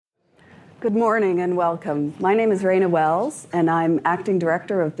Good morning and welcome. My name is Raina Wells, and I'm Acting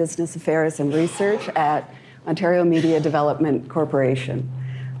Director of Business Affairs and Research at Ontario Media Development Corporation.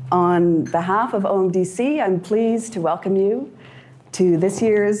 On behalf of OMDC, I'm pleased to welcome you to this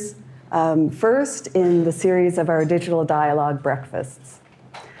year's first in the series of our Digital Dialogue Breakfasts.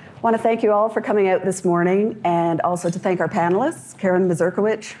 I want to thank you all for coming out this morning, and also to thank our panelists, Karen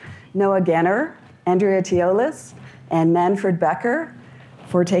Mazurkiewicz, Noah Genner, Andrea Teolis, and Manfred Becker,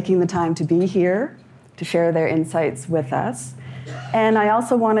 for taking the time to be here to share their insights with us. And I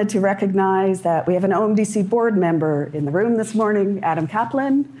also wanted to recognize that we have an OMDC board member in the room this morning. Adam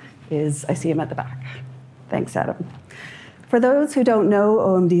Kaplan I see him at the back. Thanks, Adam. For those who don't know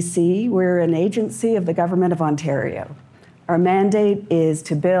OMDC, we're an agency of the Government of Ontario. Our mandate is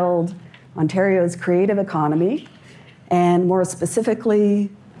to build Ontario's creative economy, and more specifically,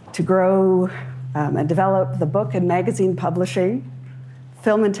 to grow and develop the book and magazine publishing,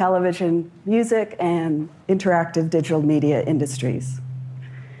 film and television, music, and interactive digital media industries.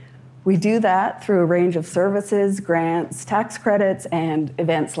 We do that through a range of services, grants, tax credits, and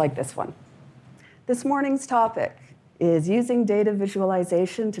events like this one. This morning's topic is using data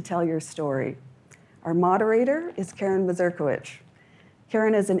visualization to tell your story. Our moderator is Karen Mazurkiewicz.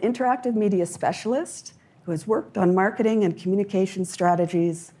 Karen is an interactive media specialist who has worked on marketing and communication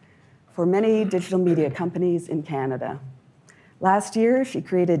strategies for many digital media companies in Canada. Last year, she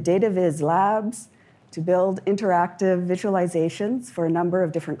created DataViz Labs to build interactive visualizations for a number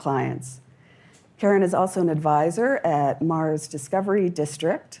of different clients. Karen is also an advisor at Mars Discovery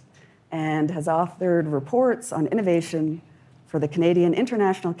District and has authored reports on innovation for the Canadian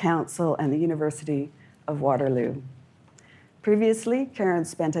International Council and the University of Waterloo. Previously, Karen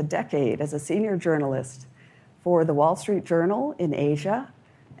spent a decade as a senior journalist for the Wall Street Journal in Asia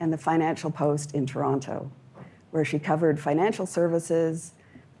and the Financial Post in Toronto, where she covered financial services,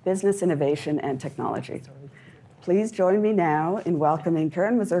 business innovation, and technology. Please join me now in welcoming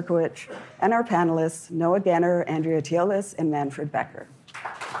Karen Mazurkiewicz and our panelists, Noah Genner, Andrea Teolis, and Manfred Becker.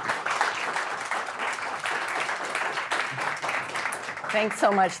 Thanks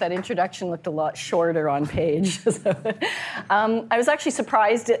so much. That introduction looked a lot shorter on page. I was actually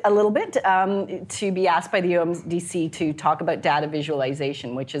surprised a little bit to be asked by the OMDC to talk about data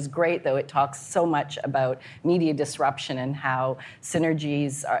visualization, which is great, though it talks so much about media disruption and how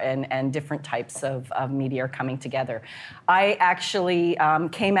synergies and different types of media are coming together. I actually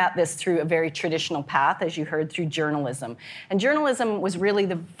came at this through a very traditional path, as you heard, through journalism. And journalism was really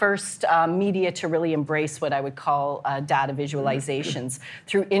the first media to really embrace what I would call data visualization.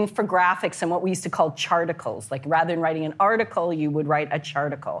 Through infographics and what we used to call charticles. Like rather than writing an article, you would write a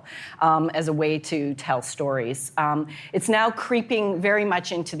charticle as a way to tell stories. It's now creeping very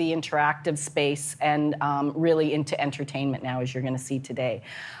much into the interactive space and really into entertainment now, as you're going to see today.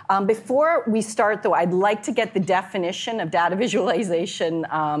 Before we start, though, I'd like to get the definition of data visualization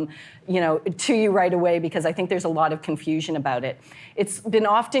to you right away, because I think there's a lot of confusion about it. It's been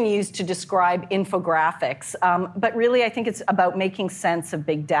often used to describe infographics, but really I think it's about making sense of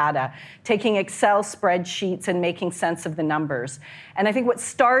big data, taking Excel spreadsheets and making sense of the numbers. And I think what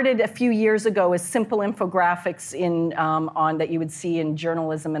started a few years ago as simple infographics on that you would see in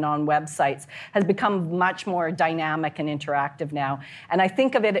journalism and on websites has become much more dynamic and interactive now. And I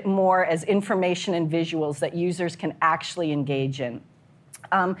think of it more as information and visuals that users can actually engage in.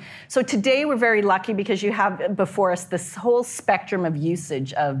 So today we're very lucky because you have before us this whole spectrum of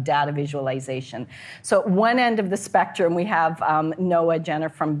usage of data visualization. So at one end of the spectrum, we have Noah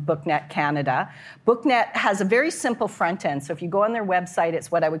Genner from BookNet Canada. BookNet has a very simple front end. So if you go on their website,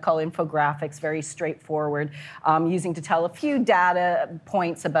 it's what I would call infographics, very straightforward, using to tell a few data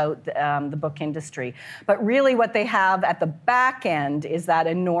points about the book industry. But really what they have at the back end is that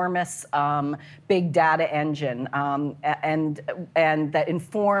enormous big data engine and that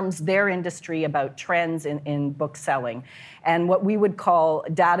informs their industry about trends in book selling, and what we would call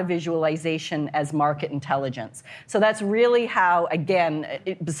data visualization as market intelligence. So that's really how, again,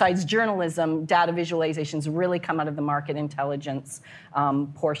 besides journalism, data visualizations really come out of the market intelligence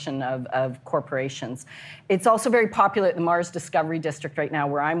portion of corporations. It's also very popular at the Mars Discovery District right now,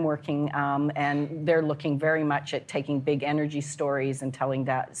 where I'm working, and they're looking very much at taking big energy stories and telling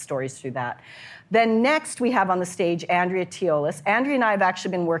stories through that. Then next we have on the stage Andrea Teolis. Andrea and I have have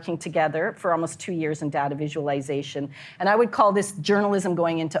actually been working together for almost 2 years in data visualization. And I would call this journalism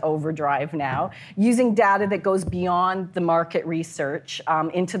going into overdrive now, using data that goes beyond the market research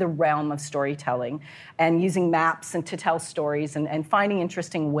into the realm of storytelling, and using maps and to tell stories, and finding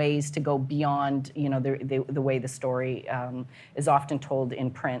interesting ways to go beyond the way the story is often told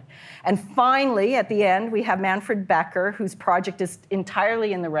in print. And finally, at the end, we have Manfred Becker, whose project is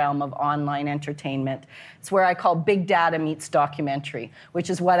entirely in the realm of online entertainment. It's where I call big data meets documentary, which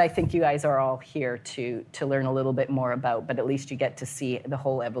is what I think you guys are all here to learn a little bit more about, but at least you get to see the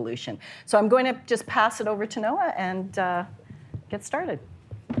whole evolution. So I'm going to just pass it over to Noah and get started.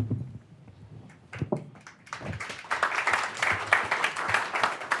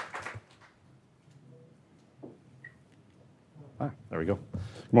 There we go.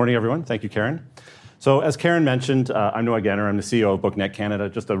 Good morning, everyone. Thank you, Karen. So as Karen mentioned, I'm Noah Genner. I'm the CEO of BookNet Canada.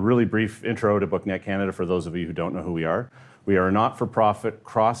 Just a really brief intro to BookNet Canada for those of you who don't know who we are. We are a not-for-profit,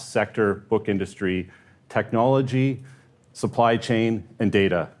 cross-sector book industry, technology, supply chain, and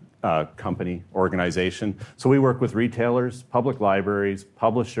data company organization. So we work with retailers, public libraries,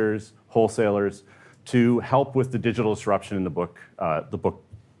 publishers, wholesalers to help with the digital disruption in the book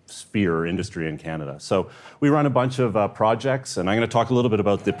sphere industry in Canada. So we run a bunch of projects, and I'm going to talk a little bit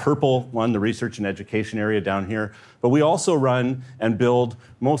about the purple one, the research and education area down here. But we also run and build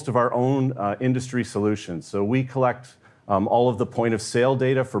most of our own industry solutions. So we collect all of the point of sale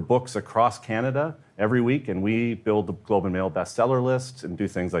data for books across Canada every week, and we build the Globe and Mail bestseller list and do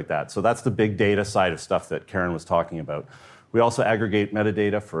things like that. So that's the big data side of stuff that Karen was talking about. We also aggregate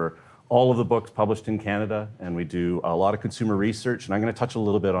metadata for all of the books published in Canada, and we do a lot of consumer research, and I'm going to touch a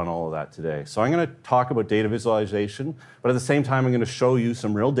little bit on all of that today. So I'm going to talk about data visualization, but at the same time, I'm going to show you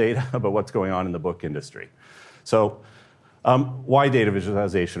some real data about what's going on in the book industry. So why data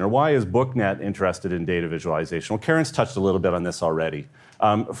visualization, or why is BookNet interested in data visualization? Well, Karen's touched a little bit on this already.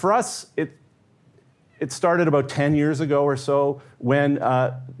 For us, it started about 10 years ago or so when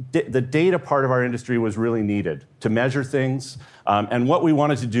the data part of our industry was really needed to measure things. And what we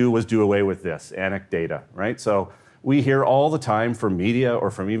wanted to do was do away with this, anecdata, right? So we hear all the time from media or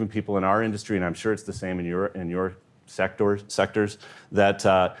from even people in our industry, and I'm sure it's the same in your sectors,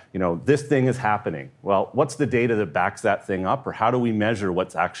 that this thing is happening. Well, what's the data that backs that thing up, or how do we measure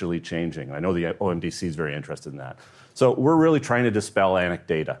what's actually changing? I know the OMDC is very interested in that. So we're really trying to dispel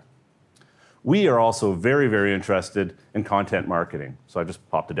anecdata. We are also very, very interested in content marketing. So I just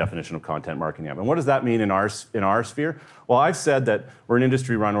popped the definition of content marketing up. And what does that mean in our sphere? Well, I've said that we're an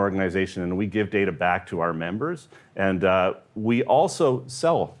industry-run organization, and we give data back to our members. And we also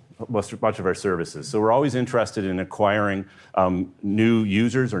sell much of our services. So we're always interested in acquiring new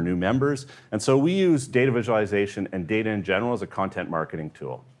users or new members. And so we use data visualization and data in general as a content marketing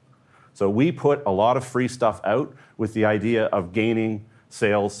tool. So we put a lot of free stuff out with the idea of gaining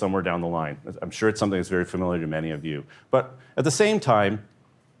sales somewhere down the line. I'm sure it's something that's very familiar to many of you. But at the same time,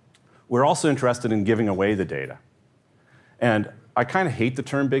 we're also interested in giving away the data. And I kind of hate the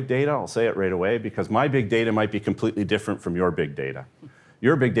term big data, I'll say it right away, because my big data might be completely different from your big data.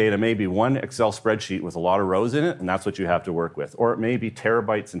 Your big data may be one Excel spreadsheet with a lot of rows in it, and that's what you have to work with. Or it may be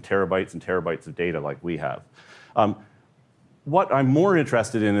terabytes and terabytes and terabytes of data like we have. What I'm more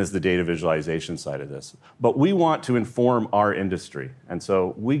interested in is the data visualization side of this. But we want to inform our industry. And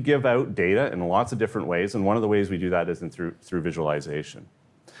so we give out data in lots of different ways, and one of the ways we do that is through visualization.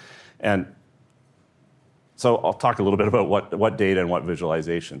 And so I'll talk a little bit about what data and what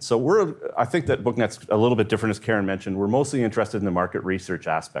visualization. So I think that BookNet's a little bit different, as Karen mentioned. We're mostly interested in the market research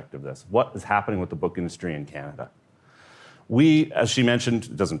aspect of this. What is happening with the book industry in Canada? We, as she mentioned,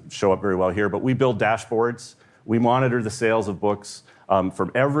 it doesn't show up very well here, but we build dashboards. We monitor the sales of books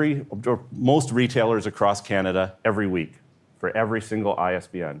from most retailers across Canada every week for every single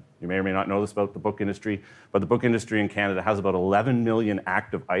ISBN. You may or may not know this about the book industry, but the book industry in Canada has about 11 million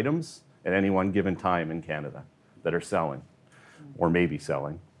active items at any one given time in Canada that are selling, or maybe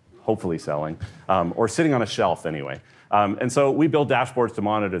selling, hopefully selling, or sitting on a shelf anyway. And so we build dashboards to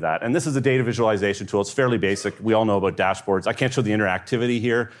monitor that. And this is a data visualization tool. It's fairly basic. We all know about dashboards. I can't show the interactivity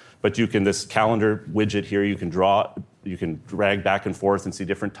here, but this calendar widget here, you can drag back and forth and see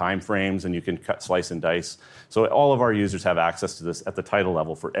different time frames, and you can cut, slice, and dice. So all of our users have access to this at the title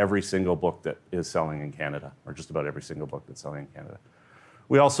level for every single book that is selling in Canada, or just about every single book that's selling in Canada.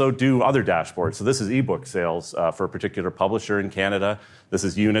 We also do other dashboards. So this is ebook sales for a particular publisher in Canada. This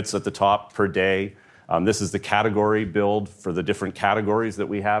is units at the top per day. This is the category build for the different categories that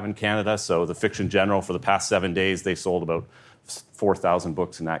we have in Canada. So the Fiction General, for the past 7 days, they sold about 4,000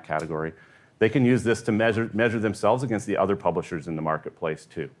 books in that category. They can use this to measure themselves against the other publishers in the marketplace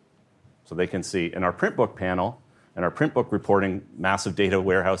too. So they can see in our print book panel, And our print book reporting, massive data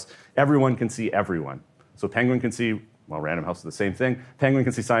warehouse, everyone can see everyone. So Penguin can see, well, Random House is the same thing. Penguin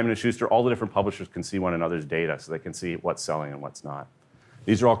can see Simon & Schuster. All the different publishers can see one another's data, so they can see what's selling and what's not.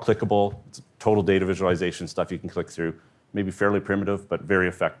 These are all clickable. It's total data visualization stuff you can click through. Maybe fairly primitive, but very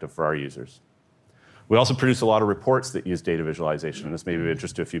effective for our users. We also produce a lot of reports that use data visualization, and this may be of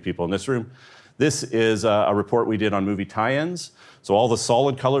interest to a few people in this room. This is a report we did on movie tie-ins. So all the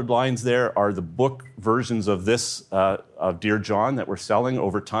solid colored lines there are the book versions of this, of Dear John, that we're selling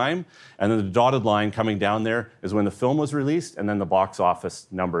over time. And then the dotted line coming down there is when the film was released, and then the box office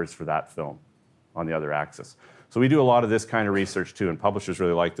numbers for that film on the other axis. So we do a lot of this kind of research too, and publishers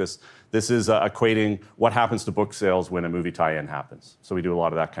really like this. This is equating what happens to book sales when a movie tie-in happens. So we do a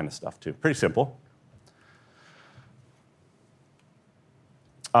lot of that kind of stuff too. Pretty simple.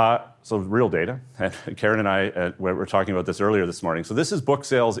 So real data, and Karen and I were talking about this earlier this morning. So this is book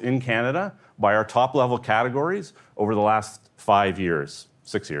sales in Canada by our top-level categories over the last 5 years,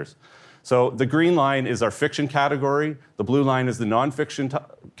 6 years. So the green line is our fiction category, the blue line is the nonfiction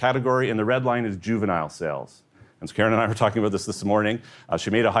category, and the red line is juvenile sales. And so Karen and I were talking about this morning. She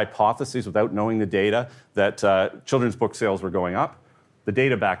made a hypothesis without knowing the data that children's book sales were going up. The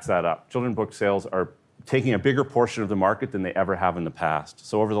data backs that up. Children's book sales are taking a bigger portion of the market than they ever have in the past.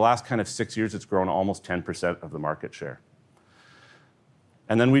 So over the last kind of 6 years, it's grown almost 10% of the market share.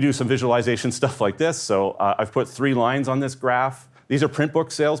 And then we do some visualization stuff like this. So I've put 3 lines on this graph. These are print book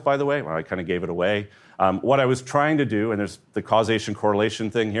sales, by the way. Well, I kind of gave it away. What I was trying to do, and there's the causation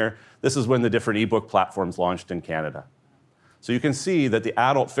correlation thing here, this is when the different ebook platforms launched in Canada. So you can see that the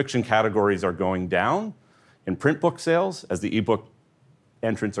adult fiction categories are going down in print book sales as the ebook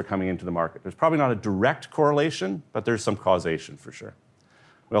entrants are coming into the market. There's probably not a direct correlation, but there's some causation for sure.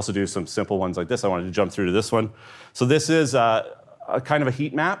 We also do some simple ones like this. I wanted to jump through to this one. So this is a kind of a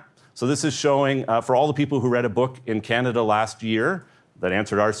heat map. So this is showing for all the people who read a book in Canada last year that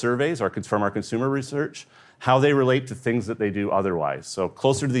answered our surveys from our consumer research, how they relate to things that they do otherwise. So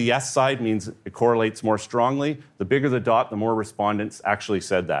closer to the yes side means it correlates more strongly. The bigger the dot, the more respondents actually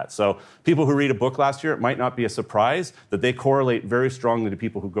said that. So people who read a book last year, it might not be a surprise that they correlate very strongly to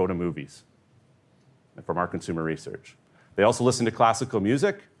people who go to movies from our consumer research. They also listen to classical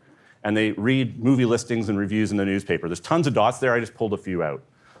music, and they read movie listings and reviews in the newspaper. There's tons of dots there. I just pulled a few out.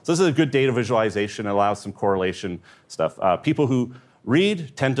 So this is a good data visualization. It allows some correlation stuff. People who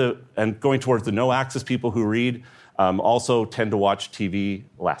read tend to, and going towards the no axis, people who read also tend to watch TV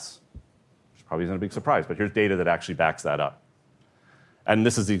less, which probably isn't a big surprise, but here's data that actually backs that up. And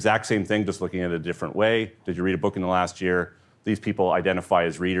this is the exact same thing, just looking at it a different way. Did you read a book in the last year? These people identify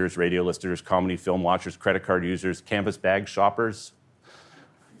as readers, radio listeners, comedy, film watchers, credit card users, canvas bag shoppers.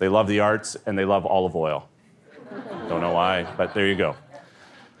 They love the arts, and they love olive oil. Don't know why, but there you go.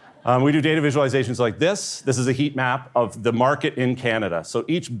 We do data visualizations like this. This is a heat map of the market in Canada. So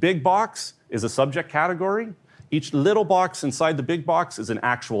each big box is a subject category. Each little box inside the big box is an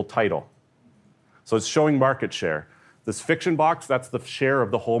actual title. So it's showing market share. This fiction box, that's the share of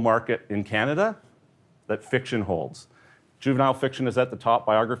the whole market in Canada that fiction holds. Juvenile fiction is at the top,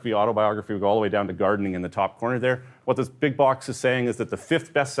 biography, autobiography, we go all the way down to gardening in the top corner there. What this big box is saying is that the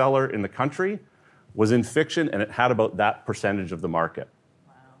 5th bestseller in the country was in fiction, and it had about that percentage of the market.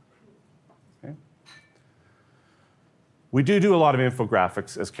 We do a lot of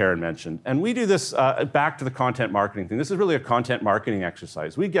infographics, as Karen mentioned, and we do this back to the content marketing thing. This is really a content marketing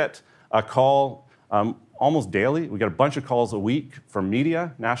exercise. We get a call almost daily. We get a bunch of calls a week from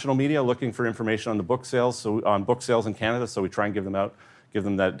media, national media, looking for information on the book sales, on book sales in Canada, so we try and give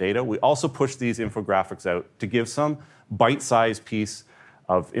them that data. We also push these infographics out to give some bite-sized piece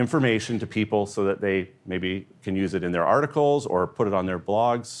of information to people so that they maybe can use it in their articles or put it on their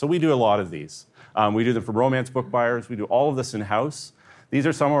blogs. So we do a lot of these. We do them for romance book buyers. We do all of this in-house. These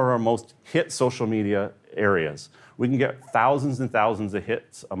are some of our most hit social media areas. We can get thousands and thousands of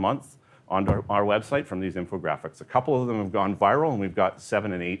hits a month on our website from these infographics. A couple of them have gone viral, and we've got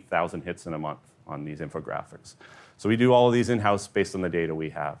 7,000 and 8,000 hits in a month on these infographics. So we do all of these in-house based on the data we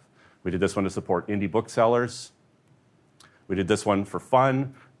have. We did this one to support indie booksellers. We did this one for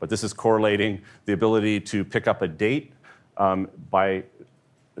fun, but this is correlating the ability to pick up a date by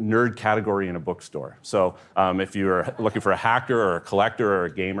nerd category in a bookstore. So if you're looking for a hacker or a collector or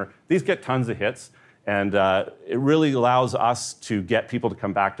a gamer, these get tons of hits, and it really allows us to get people to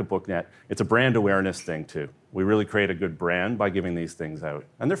come back to BookNet. It's a brand awareness thing too. We really create a good brand by giving these things out,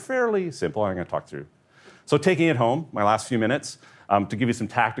 and they're fairly simple. I'm going to talk through. So taking it home, my last few minutes, to give you some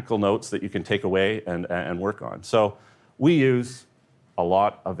tactical notes that you can take away and work on. So we use a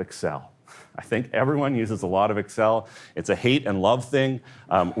lot of Excel. I think everyone uses a lot of Excel. It's a hate and love thing.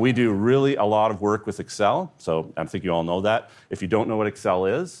 We do really a lot of work with Excel, so I think you all know that. If you don't know what Excel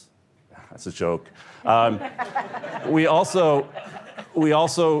is, that's a joke. We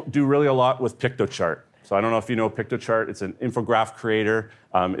also do really a lot with Piktochart. So I don't know if you know Piktochart. It's an infograph creator.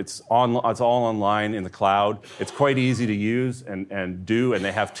 It's all online in the cloud. It's quite easy to use and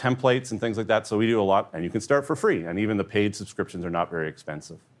they have templates and things like that. So we do a lot, and you can start for free. And even the paid subscriptions are not very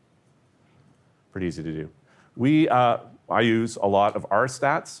expensive. Pretty easy to do. I use a lot of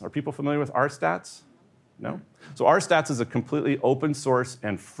RStats. Are people familiar with RStats? No? So RStats is a completely open source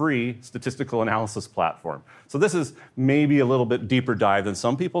and free statistical analysis platform. So this is maybe a little bit deeper dive than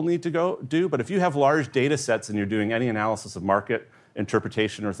some people need to go do, but if you have large data sets and you're doing any analysis of market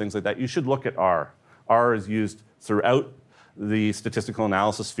interpretation or things like that, you should look at R. R is used throughout the statistical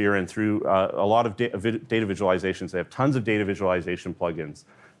analysis sphere and through a lot of data visualizations. They have tons of data visualization plugins.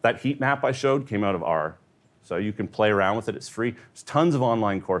 That heat map I showed came out of R. So you can play around with it. It's free. There's tons of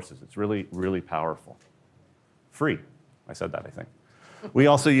online courses. It's really, really powerful. Free. I said that, I think. We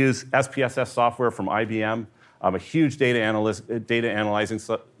also use SPSS software from IBM, a huge data analyzing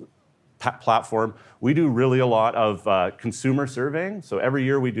platform. We do really a lot of consumer surveying. So every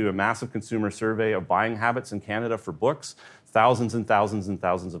year we do a massive consumer survey of buying habits in Canada for books, thousands and thousands and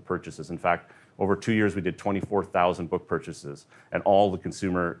thousands of purchases. In fact, over 2 years, we did 24,000 book purchases and all the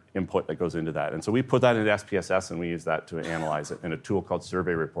consumer input that goes into that. And so we put that into SPSS and we use that to analyze it in a tool called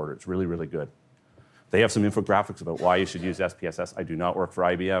Survey Reporter. It's really, really good. They have some infographics about why you should use SPSS. I do not work for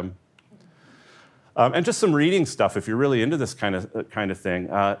IBM. And just some reading stuff if you're really into this kind of thing.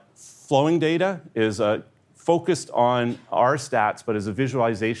 Flowing Data is focused on RStats, but is a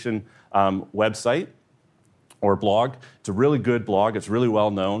visualization website or blog. It's a really good blog. It's really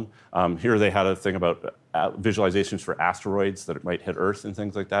well known. Here they had a thing about visualizations for asteroids that might hit Earth and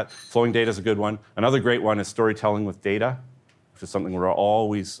things like that. Flowing Data is a good one. Another great one is Storytelling with Data, which is something we're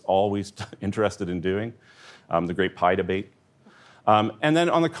always interested in doing, the great pie debate. And then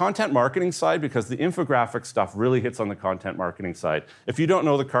on the content marketing side, because the infographic stuff really hits on the content marketing side. If you don't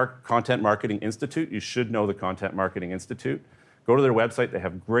know the Content Marketing Institute, you should know the Content Marketing Institute. Go to their website. They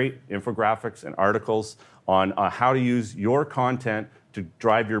have great infographics and articles on how to use your content to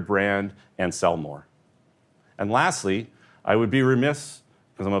drive your brand and sell more. And lastly, I would be remiss,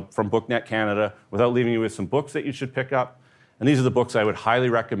 because I'm from BookNet Canada, without leaving you with some books that you should pick up. And these are the books I would highly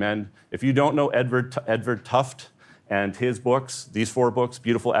recommend. If you don't know Edward Tufte and his books, these 4 books,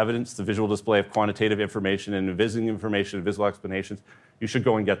 Beautiful Evidence, The Visual Display of Quantitative Information and Visiting Information and Visual Explanations, you should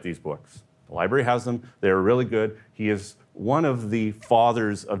go and get these books. The library has them. They're really good. He is one of the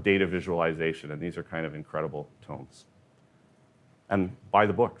fathers of data visualization, and these are kind of incredible tomes. And buy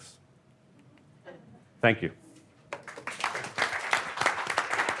the books. Thank you.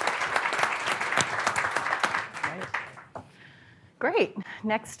 Great.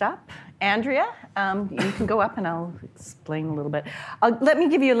 Next up, Andrea, you can go up and I'll explain a little bit. Let me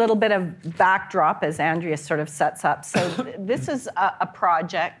give you a little bit of backdrop as Andrea sort of sets up. So this is a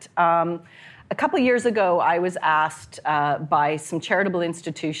project. A couple years ago, I was asked by some charitable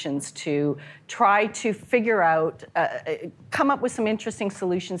institutions to try to figure out, come up with some interesting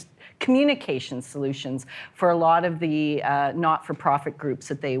solutions, communication solutions for a lot of the not-for-profit groups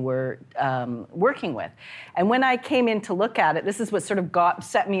that they were working with. And when I came in to look at it, this is what sort of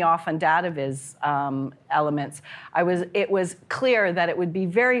set me off on DataViz elements. It was clear that it would be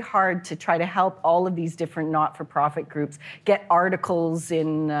very hard to try to help all of these different not-for-profit groups get articles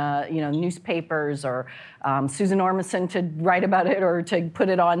in newspapers or Susan Ormison to write about it or to put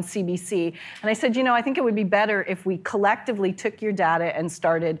it on CBC. And I said, I think it would be better if we collectively took your data and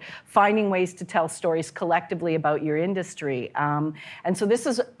started finding ways to tell stories collectively about your industry. And so this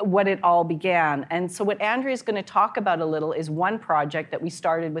is what it all began. And so what Andrea's going to talk about a little is one project that we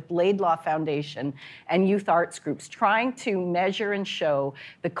started with Laidlaw Foundation and youth arts groups, trying to measure and show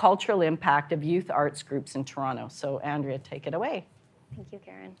the cultural impact of youth arts groups in Toronto. So Andrea, take it away. Thank you,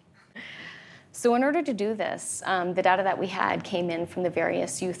 Karen. So in order to do this, the data that we had came in from the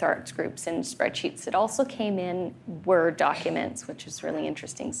various youth arts groups in spreadsheets. It also came in Word documents, which is really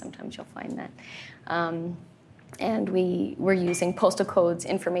interesting. Sometimes you'll find that. And we were using postal codes,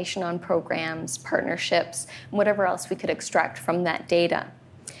 information on programs, partnerships, and whatever else we could extract from that data.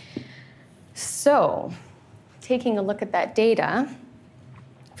 So taking a look at that data,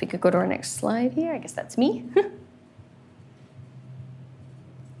 if we could go to our next slide here, I guess that's me.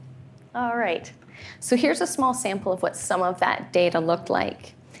 All right, so here's a small sample of what some of that data looked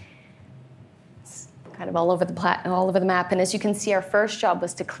like. It's kind of all over the map. And as you can see, our first job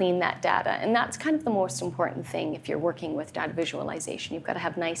was to clean that data. And that's kind of the most important thing if you're working with data visualization. You've got to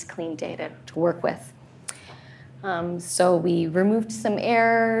have nice, clean data to work with. So we removed some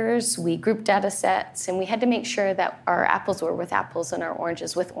errors, we grouped data sets, and we had to make sure that our apples were with apples and our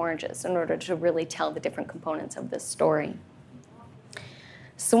oranges with oranges in order to really tell the different components of this story.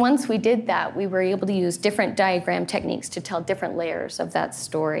 So once we did that, we were able to use different diagram techniques to tell different layers of that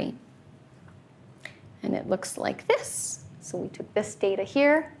story. And it looks like this. So we took this data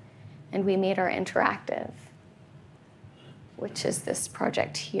here, and we made our interactive, which is this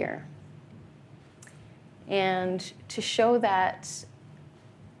project here. And to show that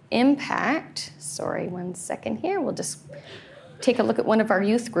impact, sorry, 1 second here, we'll just take a look at one of our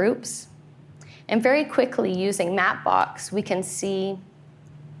youth groups. And very quickly, using Mapbox, we can see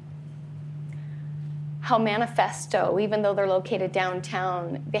how Manifesto, even though they're located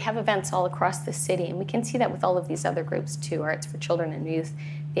downtown, they have events all across the city. And we can see that with all of these other groups too, Arts for Children and Youth.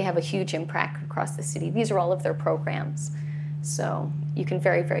 They have a huge impact across the city. These are all of their programs. So you can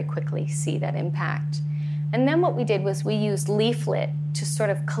very, very quickly see that impact. And then what we did was we used Leaflet to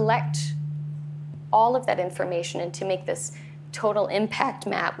sort of collect all of that information and to make this total impact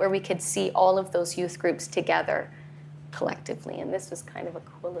map where we could see all of those youth groups together collectively. And this was kind of a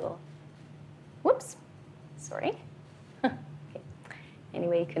cool little, whoops, sorry. Okay.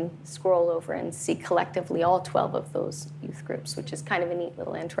 Anyway, you can scroll over and see collectively all 12 of those youth groups, which is kind of a neat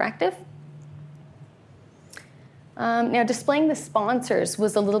little interactive. Now, displaying the sponsors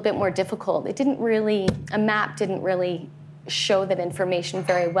was a little bit more difficult. A map didn't really show that information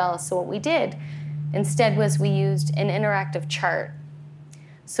very well. So what we did instead was we used an interactive chart.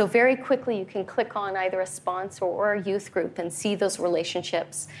 So very quickly, you can click on either a sponsor or a youth group and see those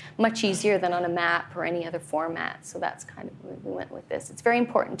relationships much easier than on a map or any other format. So that's kind of where we went with this. It's very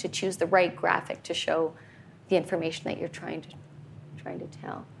important to choose the right graphic to show the information that you're trying to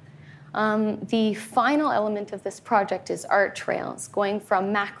tell. The final element of this project is art trails, going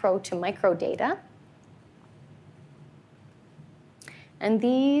from macro to micro data. And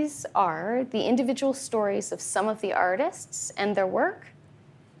these are the individual stories of some of the artists and their work.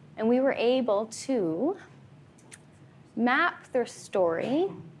 And we were able to map their story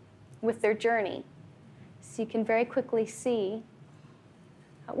with their journey. So you can very quickly see,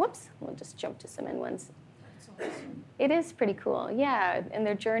 whoops, we'll just jump to some end ones. It is pretty cool, yeah, and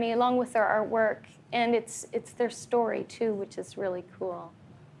their journey along with their artwork, and it's their story too, which is really cool.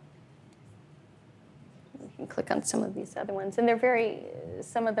 You can click on some of these other ones, and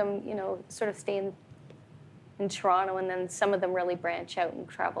some of them, sort of stay in Toronto, and then some of them really branch out and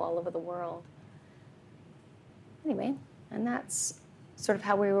travel all over the world. Anyway, and that's sort of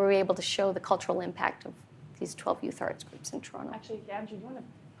how we were able to show the cultural impact of these 12 youth arts groups in Toronto. Actually, Andrew, do you want to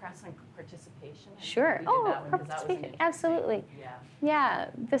press on participation? Sure. Participation, absolutely. Yeah,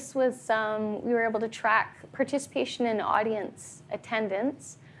 this was, we were able to track participation and audience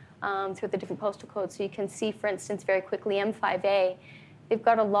attendance through the different postal codes. So you can see, for instance, very quickly, M5A, they've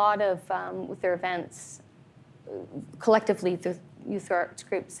got a lot of, with their events, collectively, the youth arts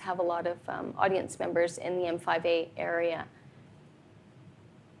groups have a lot of audience members in the M5A area.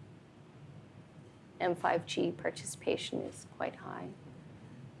 M5G participation is quite high.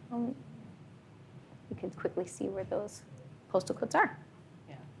 You can quickly see where those postal codes are.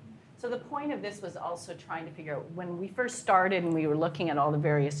 Yeah. So the point of this was also trying to figure out, when we first started and we were looking at all the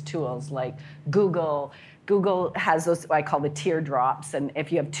various tools like Google has those, I call the teardrops, and if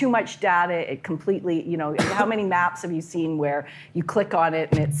you have too much data, it completely, how many maps have you seen where you click on it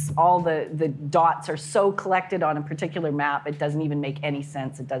and it's all the dots are so collected on a particular map, it doesn't even make any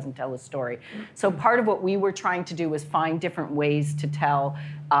sense, it doesn't tell a story. So part of what we were trying to do was find different ways to tell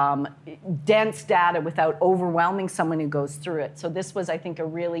dense data without overwhelming someone who goes through it. So this was, I think, a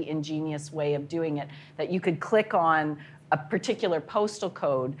really ingenious way of doing it, that you could click on a particular postal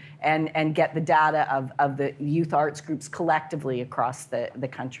code and get the data of the youth arts groups collectively across the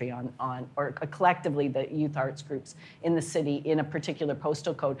country or collectively the youth arts groups in the city in a particular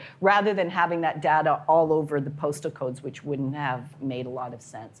postal code, rather than having that data all over the postal codes, which wouldn't have made a lot of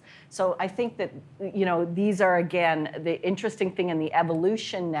sense. So I think that, these are, again, the interesting thing in the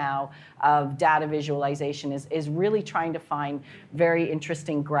evolution now of data visualization is really trying to find very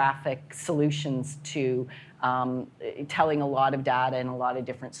interesting graphic solutions to telling a lot of data and a lot of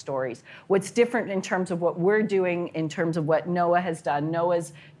different stories. What's different in terms of what we're doing, in terms of what NOAA has done,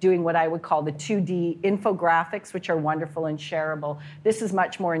 NOAA's doing what I would call the 2D infographics, which are wonderful and shareable. This is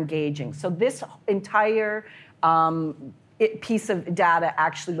much more engaging. So this entire piece of data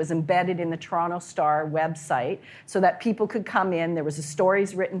actually was embedded in the Toronto Star website so that people could come in. There was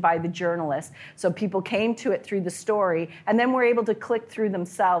stories written by the journalists, so people came to it through the story, and then were able to click through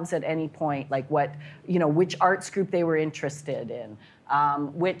themselves at any point, like which arts group they were interested in,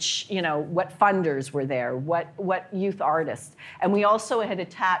 what funders were there, what youth artists. And we also had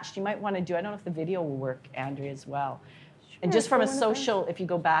attached, you might want to do, I don't know if the video will work, Andrea, as well. Sure, and just from a social, if you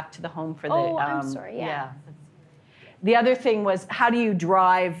go back to the home for the... Oh, I'm sorry, yeah. The other thing was, how do you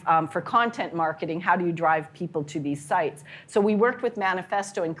drive, for content marketing, how do you drive people to these sites? So we worked with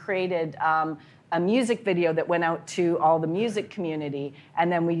Manifesto and created a music video that went out to all the music community,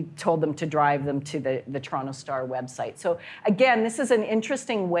 and then we told them to drive them to the Toronto Star website. So again, this is an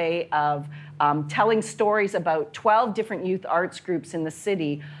interesting way of telling stories about 12 different youth arts groups in the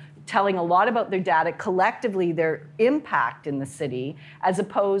city, telling a lot about their data, collectively their impact in the city, as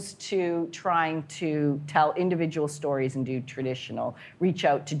opposed to trying to tell individual stories and reach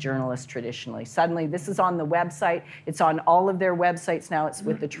out to journalists traditionally. Suddenly, this is on the website. It's on all of their websites now. It's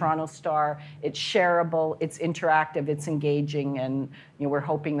with the Toronto Star. It's shareable, it's interactive, it's engaging, and we're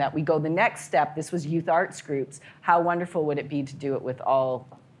hoping that we go the next step. This was youth arts groups. How wonderful would it be to do it with all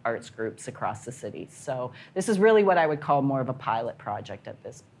arts groups across the city? So this is really what I would call more of a pilot project at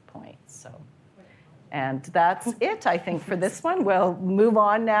this point. And that's it, I think, for this one. We'll move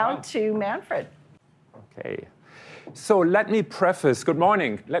on now to Manfred. Okay. So good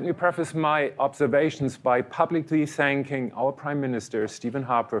morning. Let me preface my observations by publicly thanking our Prime Minister, Stephen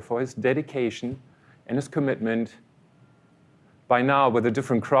Harper, for his dedication and his commitment. By now, with a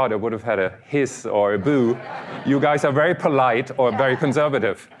different crowd, I would have had a hiss or a boo. You guys are very polite or very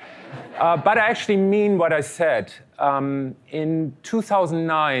conservative. But I actually mean what I said. In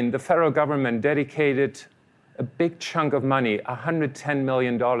 2009, the federal government dedicated a big chunk of money, $110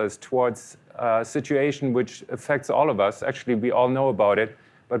 million, towards a situation which affects all of us. Actually, we all know about it,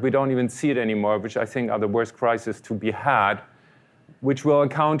 but we don't even see it anymore, which I think are the worst crises to be had, which we'll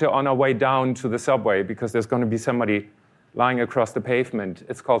encounter on our way down to the subway, because there's going to be somebody lying across the pavement.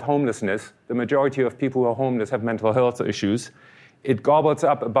 It's called homelessness. The majority of people who are homeless have mental health issues. It gobbles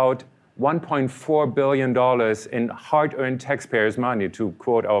up about $1.4 billion in hard-earned taxpayers' money, to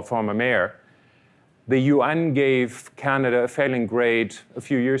quote our former mayor. The UN gave Canada a failing grade a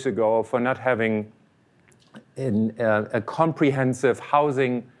few years ago for not having a comprehensive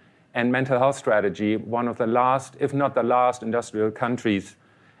housing and mental health strategy, one of the last, if not the last, industrial countries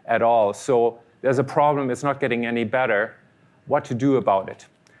at all. So there's a problem. It's not getting any better. What to do about it?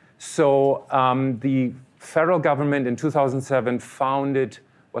 So the federal government in 2007 founded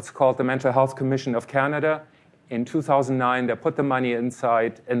what's called the Mental Health Commission of Canada. In 2009, they put the money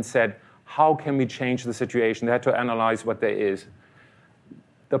inside and said, how can we change the situation? They had to analyze what there is.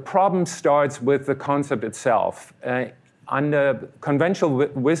 The problem starts with the concept itself. Under conventional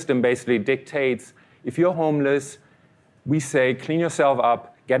wisdom basically dictates, if you're homeless, we say, clean yourself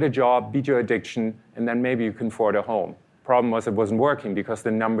up, get a job, beat your addiction, and then maybe you can afford a home. Problem was it wasn't working because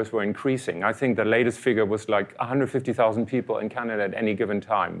the numbers were increasing. I think the latest figure was like 150,000 people in Canada at any given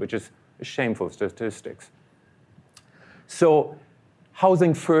time, which is a shameful statistics. So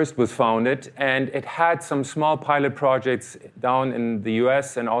Housing First was founded, and it had some small pilot projects down in the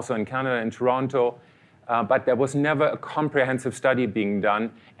US and also in Canada, in Toronto, but there was never a comprehensive study being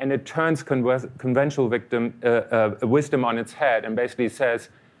done, and it turns conventional wisdom on its head and basically says,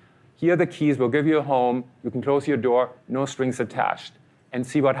 here are the keys, we'll give you a home, you can close your door, no strings attached, and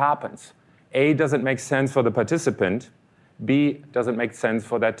see what happens. A, does it make sense for the participant? B, does it make sense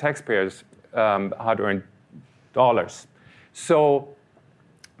for that taxpayer's hard-earned dollars? So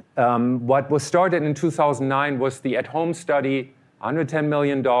what was started in 2009 was the at-home study, $110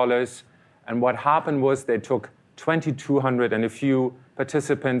 million, and what happened was they took 2,200 and a few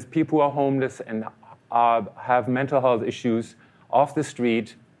participants, people who are homeless and have mental health issues, off the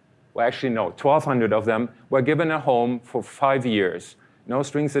street. Well, actually, no, 1,200 of them were given a home for 5 years. No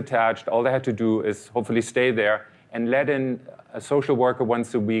strings attached. All they had to do is hopefully stay there and let in a social worker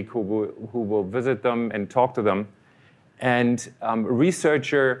once a week who will visit them and talk to them, and a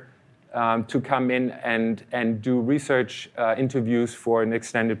researcher to come in and do research interviews for an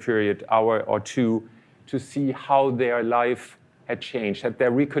extended period, hour or two, to see how their life had changed. Had they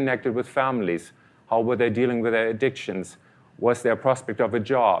reconnected with families? How were they dealing with their addictions? Was there a prospect of a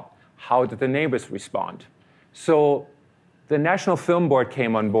job? How did the neighbors respond? So the National Film Board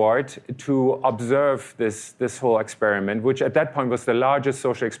came on board to observe this whole experiment, which at that point was the largest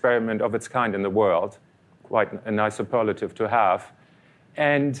social experiment of its kind in the world. Quite a nice superlative to have.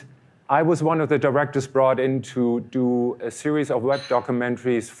 And I was one of the directors brought in to do a series of web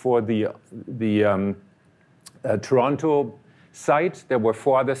documentaries for the Toronto site. There were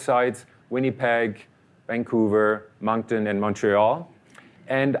 4 other sites, Winnipeg, Vancouver, Moncton, and Montreal.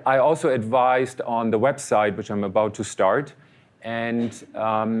 And I also advised on the website, which I'm about to start. And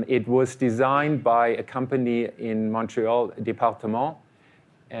it was designed by a company in Montreal, Département,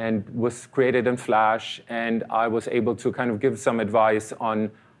 and was created in Flash. And I was able to kind of give some advice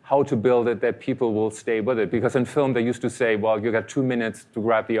on how to build it that people will stay with it. Because in film, they used to say, well, you got 2 minutes to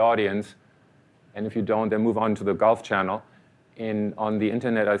grab the audience. And if you don't, then move on to the Golf Channel. On the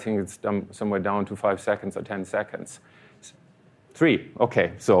internet, I think it's somewhere down to 5 seconds or 10 seconds. 3,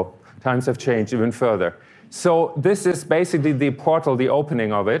 okay, so times have changed even further. So this is basically the portal, the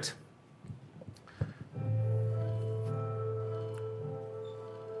opening of it.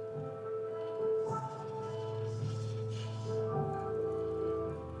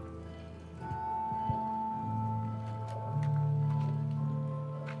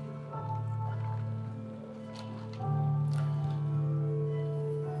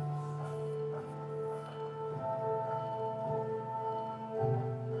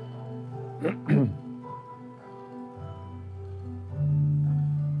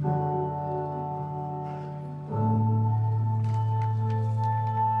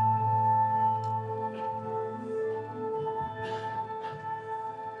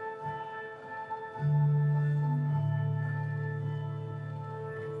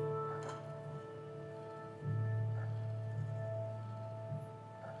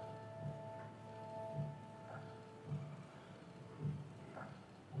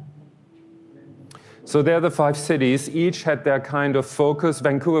 So there are the 5 cities. Each had their kind of focus.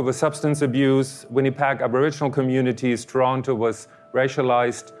 Vancouver was substance abuse, Winnipeg, Aboriginal communities, Toronto was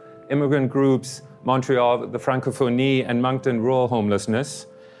racialized immigrant groups, Montreal, the Francophonie, and Moncton, rural homelessness.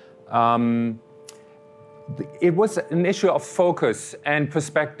 It was an issue of focus and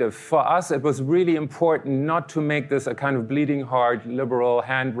perspective. For us, it was really important not to make this a kind of bleeding heart, liberal,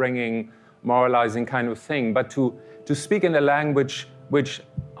 hand-wringing, moralizing kind of thing, but to speak in a language which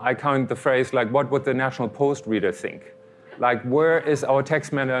I count the phrase like, what would the National Post reader think? Like, where is our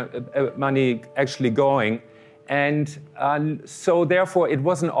tax money actually going? And so therefore, it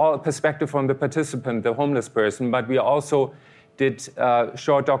wasn't all a perspective from the participant, the homeless person, but we also did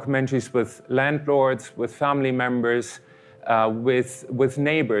short documentaries with landlords, with family members, with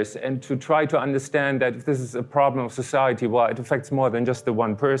neighbors, and to try to understand that if this is a problem of society, well, it affects more than just the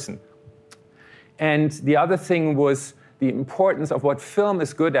one person. And the other thing was the importance of what film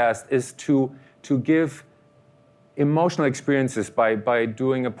is good at is to give emotional experiences by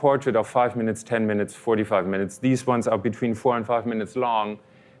doing a portrait of 5 minutes, 10 minutes, 45 minutes. These ones are between 4 and 5 minutes long.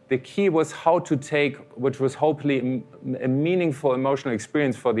 The key was how to take, which was hopefully a meaningful emotional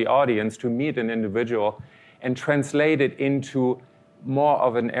experience for the audience to meet an individual and translate it into more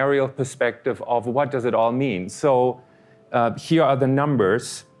of an aerial perspective of what does it all mean. So here are the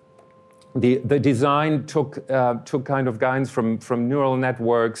numbers. The design took kind of guidance from neural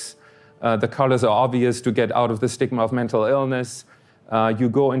networks. The colors are obvious to get out of the stigma of mental illness. You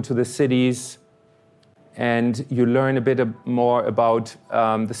go into the cities and you learn a bit more about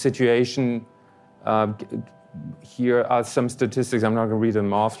the situation. Here are some statistics. I'm not going to read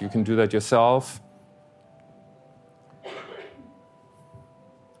them off. You can do that yourself.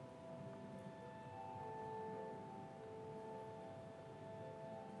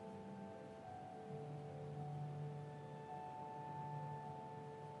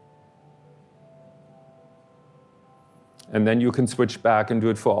 And then you can switch back and do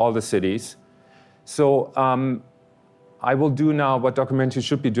it for all the cities. So I will do now what documentaries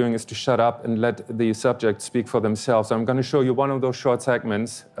should be doing is to shut up and let the subjects speak for themselves. I'm going to show you one of those short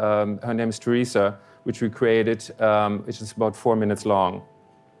segments. Her name is Teresa, which we created, which is about 4 minutes long.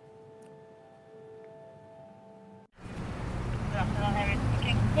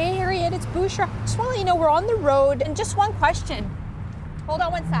 Hey, Harriet, it's Bushra. Just want to let you know we're on the road, and just one question. Hold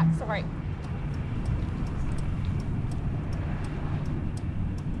on one sec, sorry.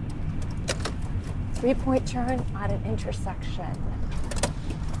 Three-point turn at an intersection.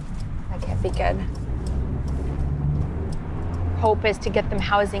 That can't be good. Hope is to get them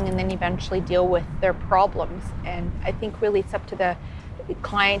housing and then eventually deal with their problems. And I think really it's up to the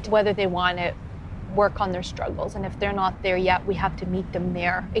client whether they want to work on their struggles. And if they're not there yet, we have to meet them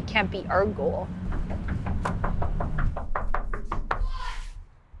there. It can't be our goal.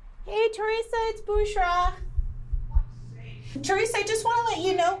 Hey, Teresa, it's Bushra. Teresa, I just want to let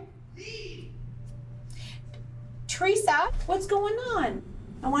you know. Teresa, what's going on?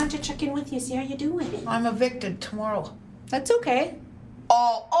 I wanted to check in with you, see how you're doing. I'm evicted tomorrow. That's okay.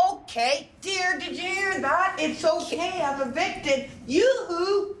 Oh, okay. Dear, did you hear that? It's okay. I'm evicted.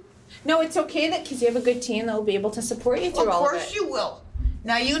 Yoo-hoo. No, it's okay that because you have a good team that will be able to support you through all of it. Of course you will.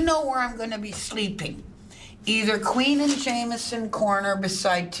 Now you know where I'm going to be sleeping. Either Queen and Jameson Corner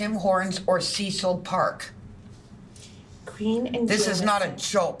beside Tim Hortons or Cecil Park. Queen and This Jameson. is not a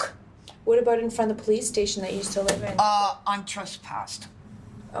joke. What about in front of the police station that you used to live in? I'm trespassed.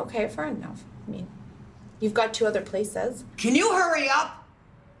 Okay, fair enough. I mean, you've got 2 other places. Can you hurry up?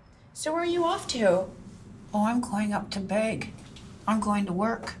 So where are you off to? Oh, I'm going up to beg. I'm going to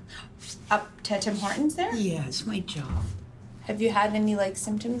work. Up to Tim Hortons there? Yeah, it's my job. Have you had any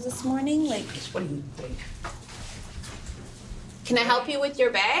symptoms this morning? What do you think? Can I help you with your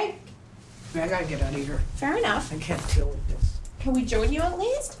bag? I gotta get out of here. Fair enough. I can't deal with this. Can we join you at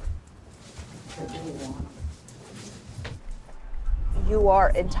least? I really want You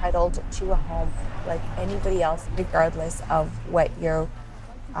are entitled to a home like anybody else, regardless of what your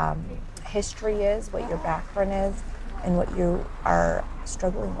history is, what your background is, and what you are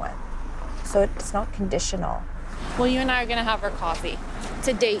struggling with. So it's not conditional. Well, you and I are gonna have our coffee. It's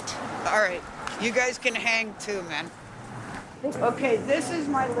a date. All right, you guys can hang too, man. Okay, this is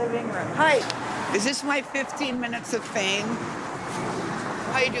my living room. Hi. Is this my 15 minutes of fame?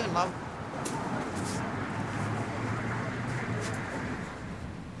 How you doing, love?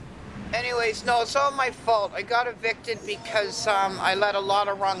 Anyways, no, it's all my fault. I got evicted because I let a lot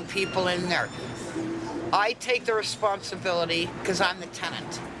of wrong people in there. I take the responsibility because I'm the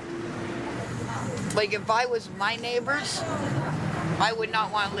tenant. Like, if I was my neighbors, I would not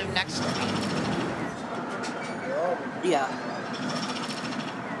want to live next to me. Yeah.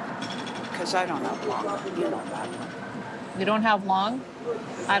 Because I don't have long. You know that. You don't have long?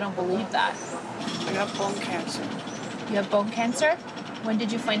 I don't believe that. I got bone cancer You have bone cancer? When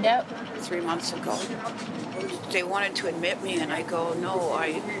did you find out? 3 months ago. They wanted to admit me, and I go, no,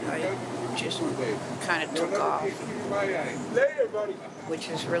 I just kind of took off. Which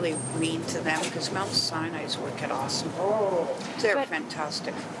is really mean to them, because Mount Sinai's work at Awesome. They're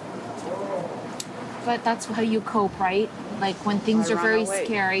fantastic. But that's how you cope, right? Like when things I are run very away.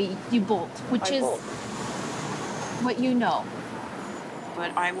 scary, you bolt, which I is bolt. what you know.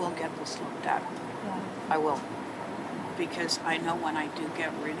 But I will get this looked at. I will. Because I know when I do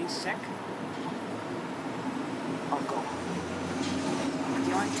get really sick, I'll go.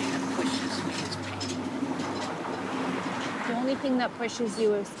 The only thing that pushes me is pain. The only thing that pushes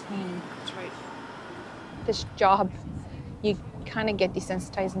you is pain. That's right. This job, you kind of get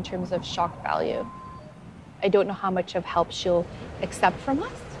desensitized in terms of shock value. I don't know how much of help she'll accept from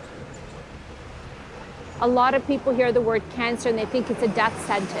us. A lot of people hear the word cancer and they think it's a death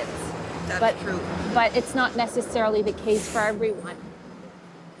sentence. That's true. But it's not necessarily the case for everyone.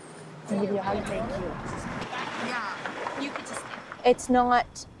 Thank you. Yeah. You could just. It's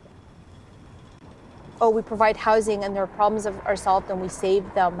not, oh, we provide housing and there are problems are solved and we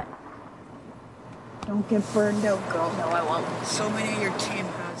save them. Don't get burned out, girl. No, I won't. So many of your team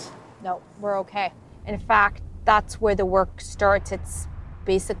has. No, we're okay. In fact, that's where the work starts. It's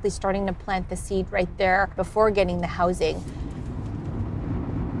basically starting to plant the seed right there before getting the housing.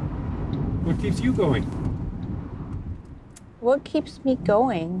 What keeps you going? What keeps me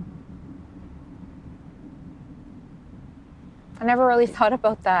going? I never really thought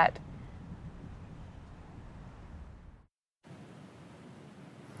about that.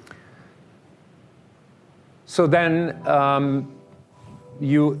 So then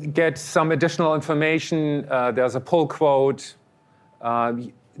you get some additional information. There's a pull quote.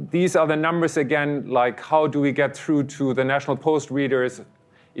 These are the numbers again, like how do we get through to the National Post readers?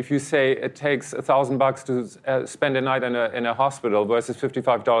 If you say it takes $1,000 to spend a night in a hospital versus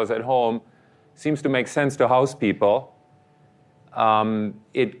 $55 at home, seems to make sense to house people.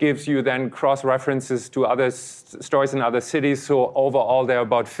 It gives you then cross-references to other stories in other cities. So overall, there are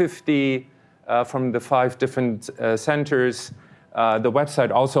about 50 from the 5 different centers. The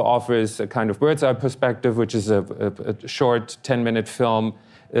website also offers a kind of bird's eye perspective, which is a short 10-minute film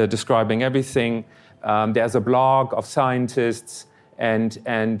describing everything. There's a blog of scientists and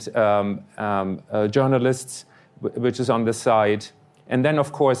journalists, which is on the site. And then,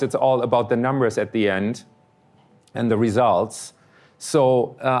 of course, it's all about the numbers at the end and the results.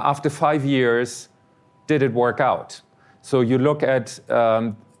 So after 5 years, did it work out? So you look at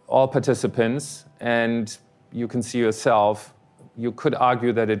all participants, and you can see yourself. You could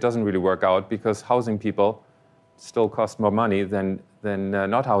argue that it doesn't really work out because housing people still cost more money than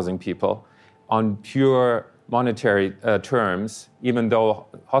not housing people on pure monetary terms, even though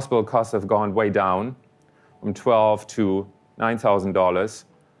hospital costs have gone way down from $12,000 to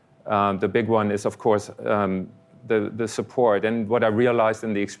 $9,000. The big one is, of course, the support. And what I realized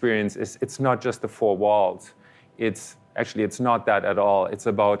in the experience is it's not just the 4 walls. It's Actually, it's not that at all. It's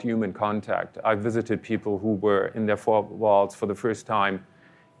about human contact. I visited people who were in their four walls for the first time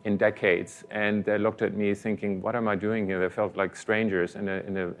in decades, and they looked at me thinking, what am I doing here? They felt like strangers on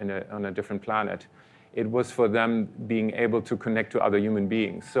a different planet. It was for them being able to connect to other human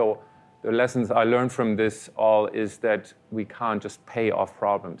beings. So the lessons I learned from this all is that we can't just pay off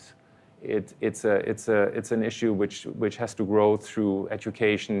problems. It's an issue which has to grow through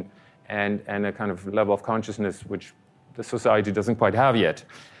education and a kind of level of consciousness which the society doesn't quite have yet.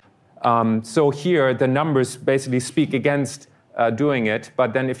 So here, the numbers basically speak against doing it,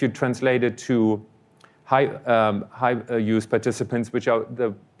 but then if you translate it to high-use participants, which are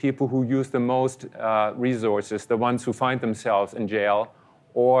the people who use the most resources, the ones who find themselves in jail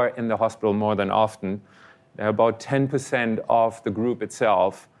or in the hospital more than often, they're about 10% of the group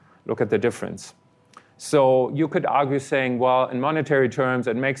itself. Look at the difference. So you could argue saying, well, in monetary terms,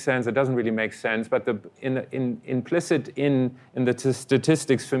 it makes sense, it doesn't really make sense, but implicit in the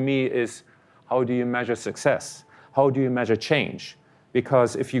statistics for me is, how do you measure success? How do you measure change?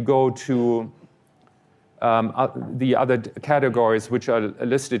 Because if you go to the other categories which are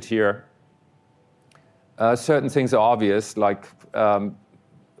listed here, certain things are obvious, like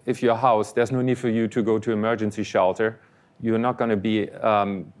if you're housed, there's no need for you to go to emergency shelter. You're not going to be,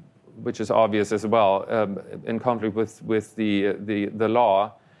 which is obvious as well, in conflict with the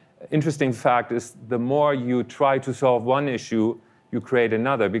law. Interesting fact is, the more you try to solve one issue, you create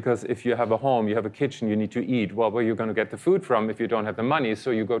another, because if you have a home, you have a kitchen, you need to eat. Well, where are you going to get the food from if you don't have the money?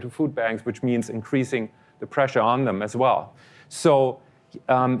 So you go to food banks, which means increasing the pressure on them as well. So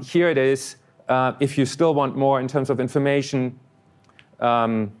here it is. If you still want more in terms of information,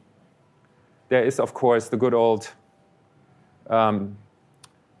 there is, of course, the good old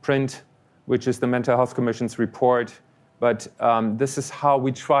print, which is the Mental Health Commission's report. But this is how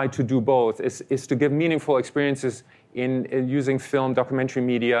we try to do both, is to give meaningful experiences in using film, documentary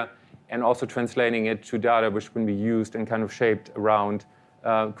media, and also translating it to data which can be used and kind of shaped around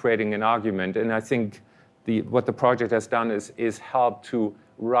creating an argument. And I think what the project has done is help to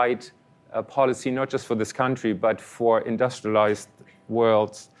write a policy not just for this country, but for industrialized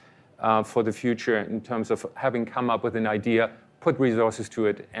worlds for the future, in terms of having come up with an idea, put resources to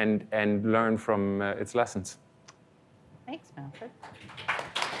it, and learn from its lessons. Thanks, Manfred.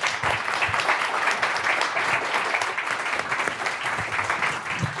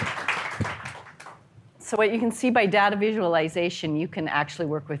 So what you can see by data visualization, you can actually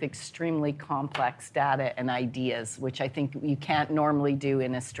work with extremely complex data and ideas, which I think you can't normally do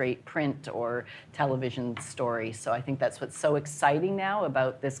in a straight print or television story. So I think that's what's so exciting now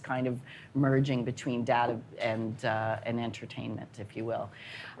about this kind of merging between data and entertainment, if you will.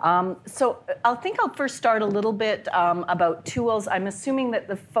 So I think I'll first start a little bit about tools. I'm assuming that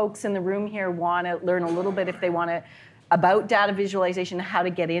the folks in the room here want to learn a little bit, if they want to, about data visualization, how to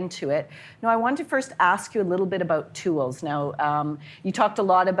get into it. Now, I want to first ask you a little bit about tools. Now, you talked a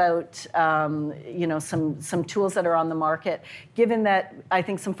lot about some tools that are on the market. Given that, I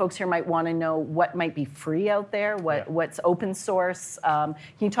think some folks here might want to know what might be free out there, what's open source. Can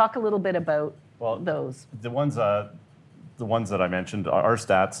you talk a little bit about those? The ones that I mentioned,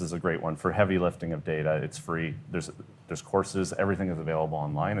 RStats is a great one for heavy lifting of data. It's free. There's courses. Everything is available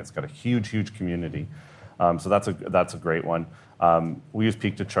online. It's got a huge community. So that's a great one. We use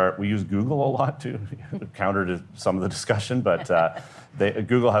Peak to Chart. We use Google a lot to counter to some of the discussion, but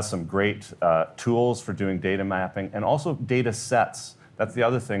Google has some great tools for doing data mapping and also data sets. That's the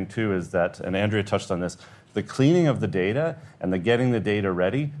other thing too, is that, and Andrea touched on this, the cleaning of the data and the getting the data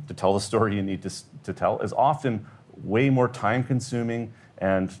ready to tell the story you need to tell is often way more time-consuming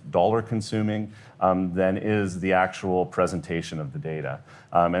and dollar-consuming than is the actual presentation of the data.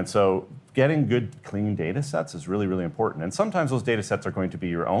 And so getting good, clean data sets is really important. And sometimes those data sets are going to be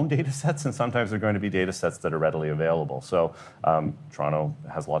your own data sets, and sometimes they're going to be data sets that are readily available. So Toronto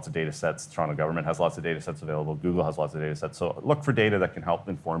has lots of data sets. Toronto government has lots of data sets available. Google has lots of data sets. So look for data that can help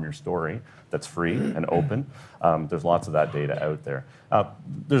inform your story that's free and open. There's lots of that data out there.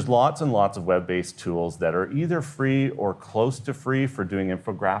 There's lots and lots of web-based tools that are either free or close to free for doing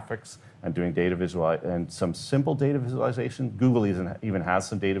infographics and doing data and some simple data visualization. Google even has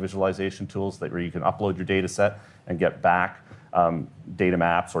some data visualization tools where you can upload your data set and get back data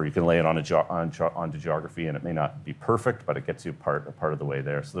maps, or you can lay it onto geography, and it may not be perfect, but it gets you part of the way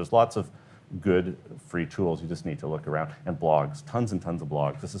there. So there's lots of good free tools. You just need to look around. And blogs, tons and tons of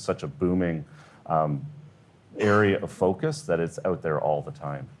blogs. This is such a booming area of focus that it's out there all the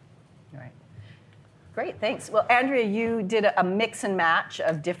time. Right. Great, thanks. Well, Andrea, you did a mix and match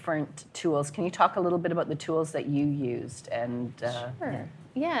of different tools. Can you talk a little bit about the tools that you used? And sure.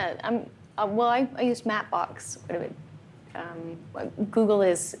 Yeah. I used Mapbox quite a bit. Google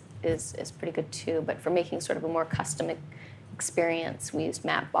is pretty good too, but for making sort of a more custom experience, we used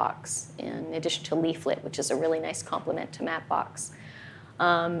Mapbox in addition to Leaflet, which is a really nice complement to Mapbox.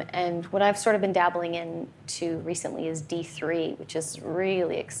 And what I've sort of been dabbling into recently is D3, which is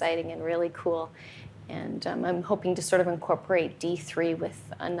really exciting and really cool. And I'm hoping to sort of incorporate D3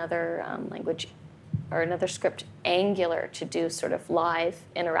 with another language or another script, Angular, to do sort of live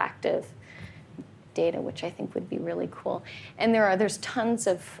interactive data, which I think would be really cool. And there's tons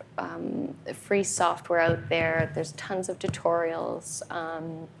of free software out there. There's tons of tutorials.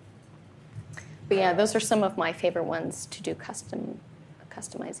 But yeah, those are some of my favorite ones to do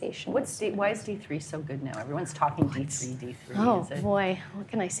customization. Why is D3 so good now? Everyone's talking D3. Oh boy, what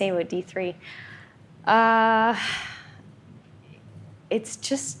can I say about D3? It's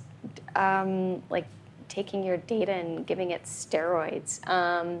just like taking your data and giving it steroids.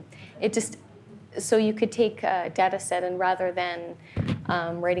 So you could take a data set and rather than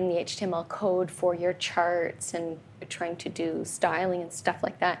writing the HTML code for your charts and trying to do styling and stuff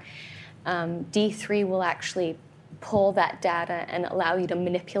like that, D3 will actually pull that data and allow you to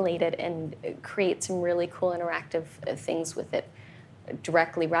manipulate it and create some really cool interactive things with it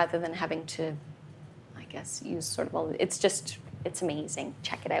directly rather than having to, I guess, use sort of all. It's amazing.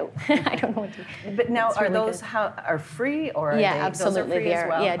 Check it out. I don't know what to. But now, are really those are free or yeah, are they, absolutely those are free they as are.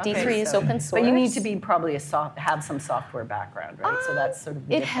 well? Yeah, D3 is open source. But you need to be probably have some software background, right? So that's sort of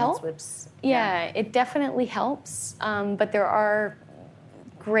the it difference helps. Yeah, it definitely helps. But there are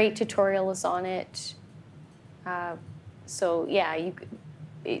great tutorials on it. So yeah,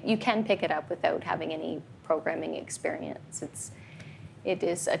 you can pick it up without having any programming experience. It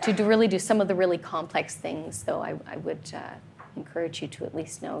is to really do some of the really complex things, though. I would encourage you to at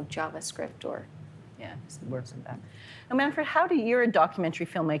least know JavaScript or just work with that. Now, Manfred, you're a documentary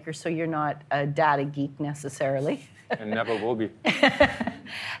filmmaker, so you're not a data geek necessarily. And never will be.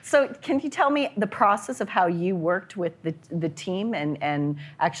 So can you tell me the process of how you worked with the team and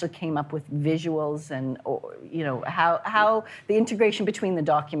actually came up with visuals and how the integration between the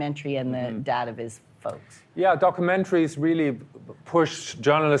documentary and the data viz folks? Yeah, documentaries really push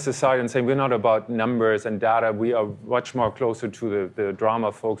journalists aside and say we're not about numbers and data. We are much more closer to the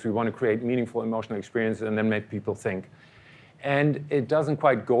drama folks. We want to create meaningful emotional experiences and then make people think. And it doesn't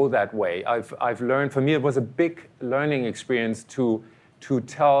quite go that way. I've learned, for me, it was a big learning experience to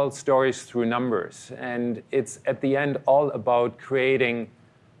tell stories through numbers. And it's, at the end, all about creating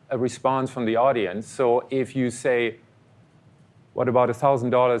a response from the audience. So if you say, what about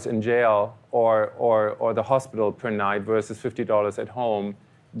 $1,000 in jail or the hospital per night versus $50 at home,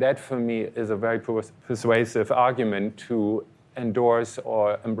 that, for me, is a very persuasive argument to endorse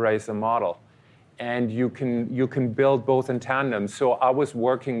or embrace a model. And you can build both in tandem. So I was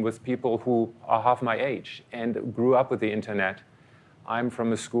working with people who are half my age and grew up with the internet. I'm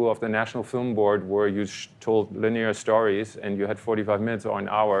from a school of the National Film Board where you told linear stories and you had 45 minutes or an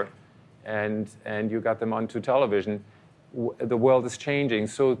hour and you got them onto television. The world is changing.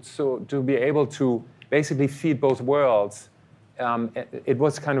 So to be able to basically feed both worlds, it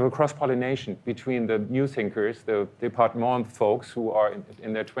was kind of a cross-pollination between the new thinkers, the department folks who are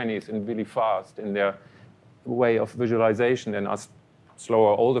in their 20s and really fast in their way of visualization, and us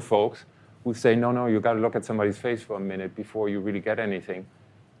slower older folks who say, no, you got to look at somebody's face for a minute before you really get anything.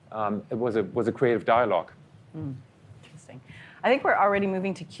 It was a creative dialogue. Interesting. I think we're already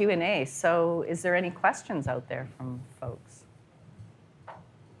moving to Q&A, so is there any questions out there from folks? I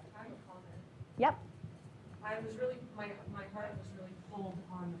have a comment. Yep. I was really, my heart was really pulled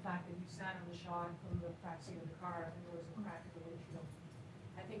on the fact that you sat on the shot from the back seat of the car and there was a crack in the windshield.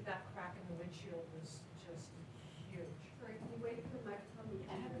 I think that crack in the windshield was just huge. Sorry, can you wait for the microphone?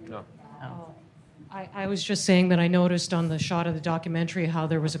 No. Oh. I was just saying that I noticed on the shot of the documentary how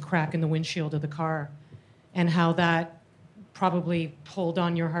there was a crack in the windshield of the car and how that probably pulled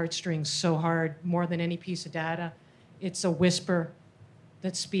on your heartstrings so hard, more than any piece of data. It's a whisper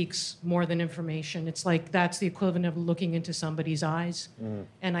that speaks more than information. It's like that's the equivalent of looking into somebody's eyes. Mm.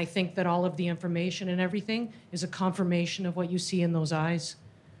 And I think that all of the information and everything is a confirmation of what you see in those eyes.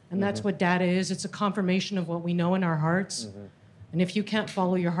 And that's what data is. It's a confirmation of what we know in our hearts. Mm-hmm. And if you can't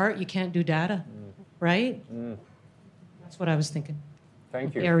follow your heart, you can't do data, right? Mm. That's what I was thinking.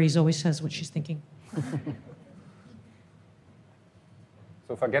 Thank you. Aries always says what she's thinking.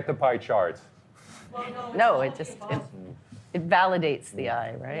 So forget the pie charts. Well, no, it just it validates the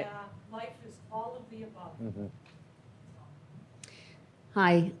eye, right? Yeah, life is all of the above. Mm-hmm.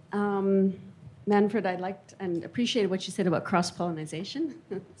 Hi, Manfred. I liked and appreciated what you said about cross-pollination,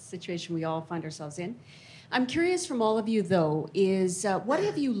 situation we all find ourselves in. I'm curious from all of you, though, is what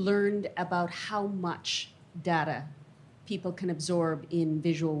have you learned about how much data people can absorb in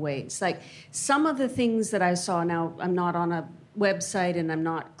visual ways. Like some of the things that I saw, now I'm not on a website and I'm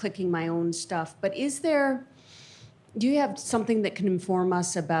not clicking my own stuff, but do you have something that can inform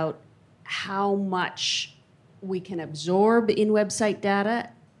us about how much we can absorb in website data?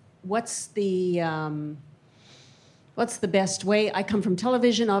 What's the best way? I come from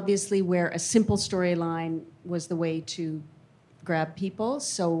television, obviously, where a simple storyline was the way to grab people,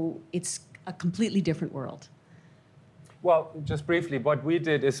 so it's a completely different world. Well, just briefly, what we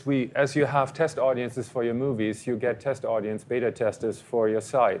did is as you have test audiences for your movies, you get test audience beta testers for your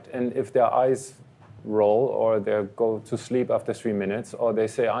site. And if their eyes roll or they go to sleep after 3 minutes or they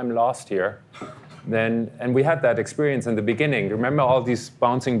say, I'm lost here, and we had that experience in the beginning. Remember all these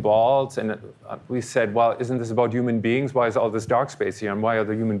bouncing balls? And we said, well, isn't this about human beings? Why is all this dark space here? And why are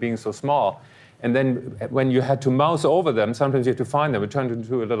the human beings so small? And then when you had to mouse over them, sometimes you had to find them. It turned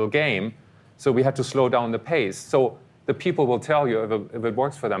into a little game. So we had to slow down the pace. So the people will tell you if it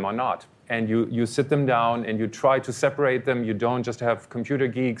works for them or not. And you sit them down and you try to separate them. You don't just have computer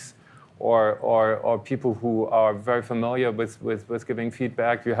geeks or people who are very familiar with giving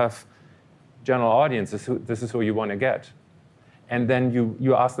feedback. You have general audiences. This is who you want to get. And then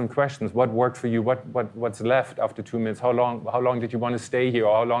you ask them questions. What worked for you? What's left after 2 minutes? How long did you want to stay here?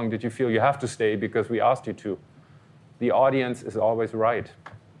 Or how long did you feel you have to stay because we asked you to? The audience is always right.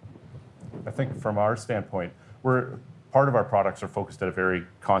 I think from our standpoint, part of our products are focused at a very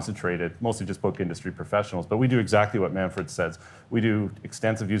concentrated, mostly just book industry professionals, but we do exactly what Manfred says. We do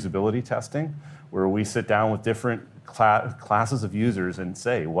extensive usability testing, where we sit down with different classes of users and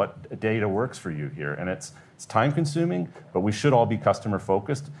say what data works for you here. And it's time consuming, but we should all be customer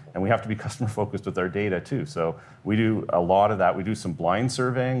focused, and we have to be customer focused with our data too. So we do a lot of that. We do some blind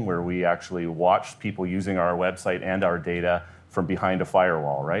surveying where we actually watch people using our website and our data from behind a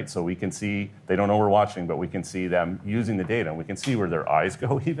firewall, right? So we can see, they don't know we're watching, but we can see them using the data, and we can see where their eyes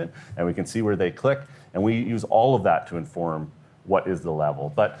go even, and we can see where they click, and we use all of that to inform what is the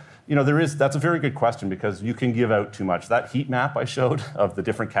level. But that's a very good question, because you can give out too much. That heat map I showed of the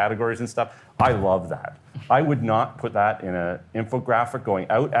different categories and stuff, I love that. I would not put that in an infographic going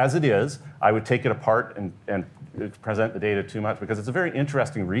out as it is. I would take it apart and present the data too much, because it's a very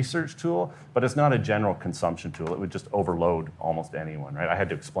interesting research tool, but it's not a general consumption tool. It would just overload almost anyone, right? I had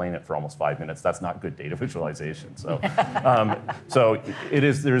to explain it for almost 5 minutes. That's not good data visualization. So,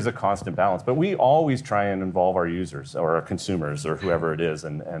 there is a constant balance. But we always try and involve our users or our consumers or whoever it is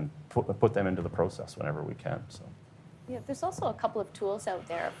and put them into the process whenever we can. So. Yeah, there's also a couple of tools out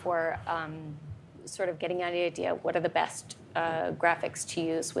there for sort of getting an idea what are the best graphics to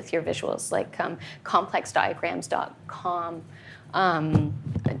use with your visuals, like complexdiagrams.com. I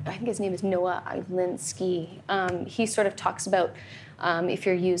think his name is Noah Ilinsky. He sort of talks about if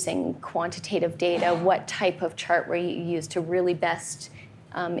you're using quantitative data, what type of chart where you use to really best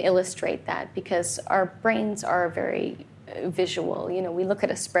illustrate that, because our brains are very visual. We look at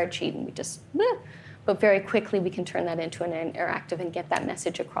a spreadsheet and we just, but very quickly we can turn that into an interactive and get that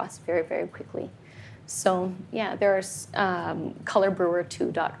message across very, very quickly. So yeah, there's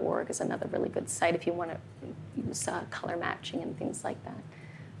colorbrewer2.org is another really good site if you want to use color matching and things like that.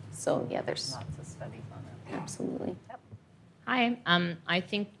 So yeah, there's lots of studies on it. Absolutely. Yep. Hi. I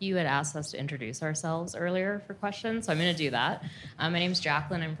think you had asked us to introduce ourselves earlier for questions, so I'm going to do that. My name is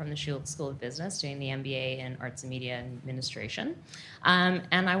Jacqueline. I'm from the Shields School of Business, doing the MBA in Arts and Media and Administration.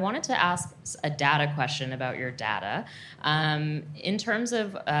 And I wanted to ask a data question about your data. In terms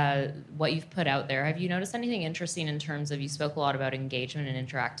of what you've put out there, have you noticed anything interesting in terms of, you spoke a lot about engagement and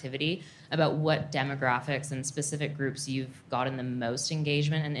interactivity, about what demographics and specific groups you've gotten the most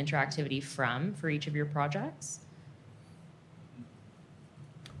engagement and interactivity from for each of your projects?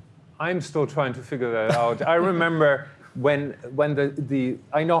 I'm still trying to figure that out. I remember when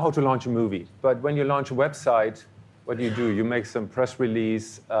I know how to launch a movie, but when you launch a website, what do? You make some press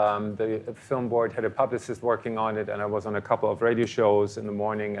release. The film board had a publicist working on it, and I was on a couple of radio shows in the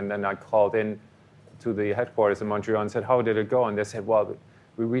morning, and then I called in to the headquarters in Montreal and said, how did it go? And they said, well,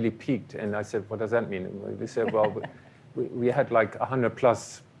 we really peaked. And I said, what does that mean? And they said, well, we had like 100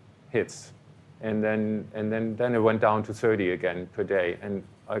 plus hits. And then it went down to 30 again per day. And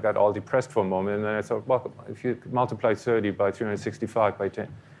I got all depressed for a moment, and then I thought, well, if you multiply 30 by 365 by 10,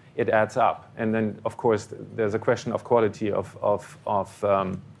 it adds up. And then, of course, there's a question of quality of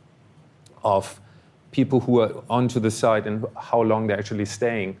people who are onto the site and how long they're actually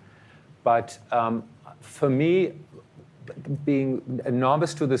staying. But for me, being a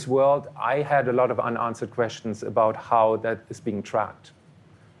novice to this world, I had a lot of unanswered questions about how that is being tracked.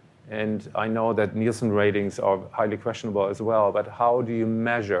 And I know that Nielsen ratings are highly questionable as well, but how do you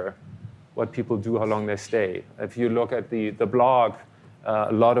measure what people do, how long they stay. If you look at the blog,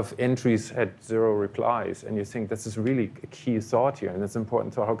 a lot of entries had 0 replies, and you think this is really a key thought here, and it's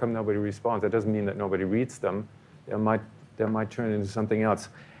important. So how come nobody responds? That doesn't mean that nobody reads them. They might turn into something else.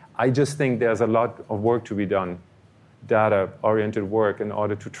 I just think there's a lot of work to be done, data-oriented work, in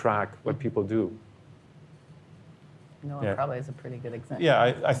order to track what people do. Noah probably is a pretty good example.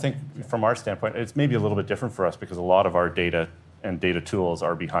 Yeah, I think from our standpoint, it's maybe a little bit different for us because a lot of our data and data tools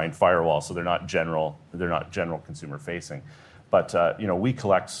are behind firewalls, so they're not general consumer facing. But we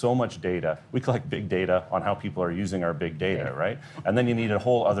collect so much data. We collect big data on how people are using our big data, right? And then you need a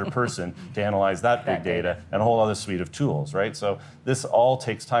whole other person to analyze that big data and a whole other suite of tools, right? So this all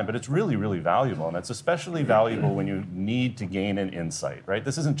takes time, but it's really, really valuable. And it's especially valuable when you need to gain an insight, right?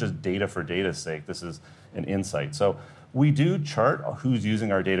 This isn't just data for data's sake. This is an insight. So we do chart who's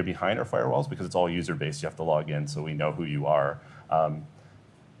using our data behind our firewalls because it's all user-based. You have to log in so we know who you are.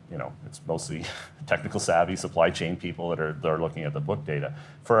 It's mostly technical savvy supply chain people that are looking at the book data.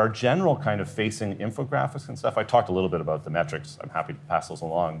 For our general kind of facing infographics and stuff, I talked a little bit about the metrics. I'm happy to pass those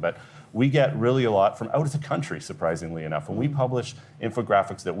along. But we get really a lot from out of the country, surprisingly enough. When we publish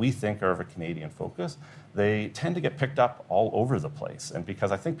infographics that we think are of a Canadian focus, they tend to get picked up all over the place. And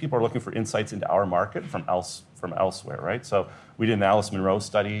because I think people are looking for insights into our market from elsewhere, right? So we did an Alice Munro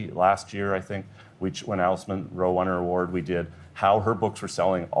study last year, I think. When Alice Munro won her award, we did how her books were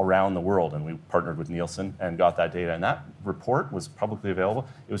selling around the world, and we partnered with Nielsen and got that data. And that report was publicly available.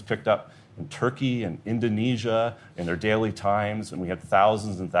 It was picked up in Turkey and Indonesia in their daily times, and we had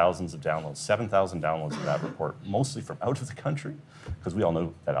thousands and thousands of downloads, 7,000 downloads of that report, mostly from out of the country, because we all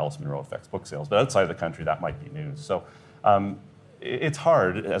know that Alice Munro affects book sales. But outside of the country, that might be news. So it's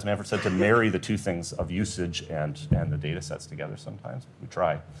hard, as Manfred said, to marry the two things of usage and the data sets together sometimes. We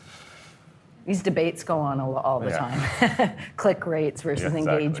try. These debates go on all the time. Click rates versus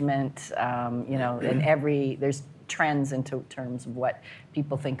engagement, and there's trends in terms of what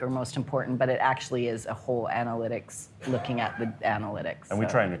people think are most important, but it actually is a whole analytics, looking at the analytics. And we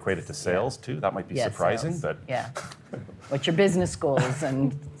try and equate it to sales too. That might be surprising, sales. but what's your business goals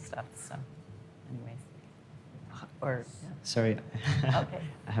and stuff. So, anyways, sorry, okay.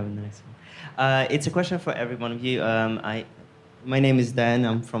 I have a nice one. It's a question for every one of you. My name is Dan.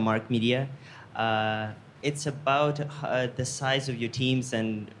 I'm from Mark Media. It's about the size of your teams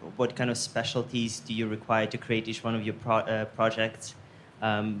and what kind of specialties do you require to create each one of your projects.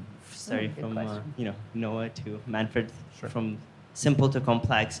 From Noah to Manfred, from simple to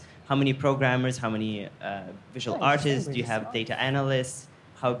complex. How many programmers? How many visual artists? Do you have data analysts?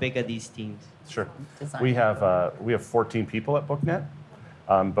 How big are these teams? Sure. We have 14 people at BookNet.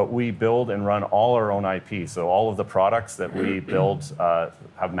 But we build and run all our own IP. So all of the products that we build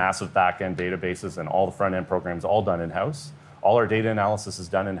have massive back-end databases, and all the front-end programs all done in-house. All our data analysis is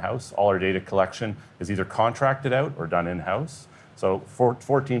done in-house. All our data collection is either contracted out or done in-house. So for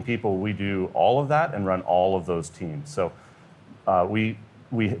 14 people, we do all of that and run all of those teams. So we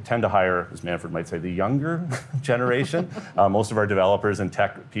tend to hire, as Manfred might say, the younger generation. Most of our developers and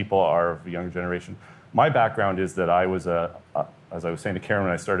tech people are of the younger generation. My background is that I was as I was saying to Karen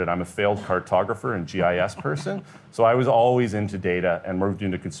when I started, I'm a failed cartographer and GIS person. So I was always into data and moved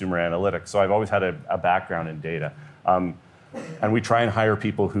into consumer analytics. So I've always had a background in data. And we try and hire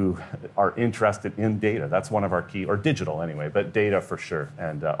people who are interested in data. That's one of our key, or digital anyway, but data for sure,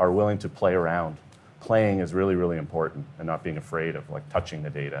 and are willing to play around. Playing is really, really important, and not being afraid of touching the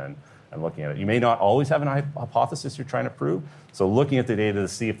data and looking at it. You may not always have an hypothesis you're trying to prove, so looking at the data to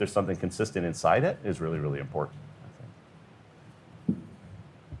see if there's something consistent inside it is really, really important, I think.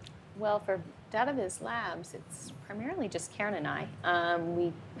 Well, for DataViz Labs, it's primarily just Karen and I.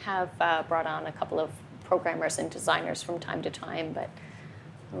 We have brought on a couple of programmers and designers from time to time, but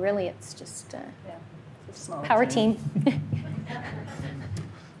really it's just power team.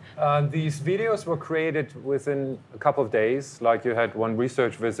 These videos were created within a couple of days. Like, you had one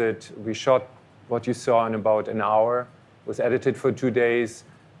research visit. We shot what you saw in about an hour. It was edited for 2 days.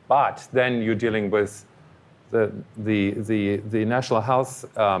 But then you're dealing with the National Health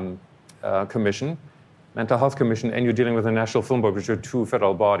Commission, Mental Health Commission, and you're dealing with the National Film Board, which are two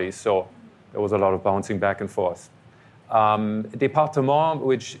federal bodies. So there was a lot of bouncing back and forth. Département,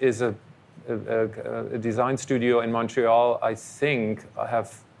 which is a design studio in Montreal, I think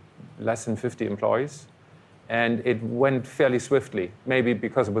have less than 50 employees. And it went fairly swiftly, maybe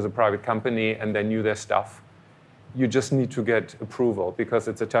because it was a private company and they knew their stuff. You just need to get approval because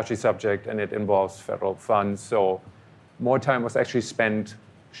it's a touchy subject and it involves federal funds. So more time was actually spent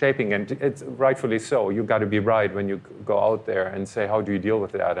shaping, and it's rightfully so. You've got to be right when you go out there and say, how do you deal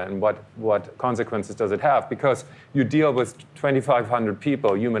with data, and what consequences does it have? Because you deal with 2,500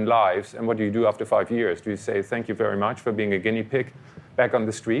 people, human lives, and what do you do after 5 years? Do you say, thank you very much for being a guinea pig back on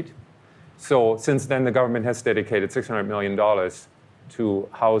the street? So since then, the government has dedicated $600 million to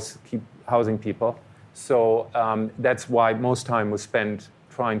keep housing people. So that's why most time was spent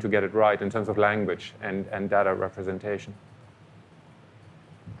trying to get it right in terms of language and data representation.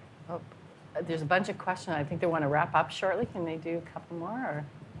 Oh, there's a bunch of questions. I think they want to wrap up shortly. Can they do a couple more?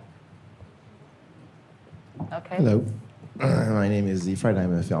 Or? Okay. Hello. My name is Ifrad.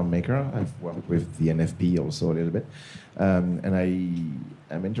 I'm a filmmaker. I've worked with the NFP also a little bit. And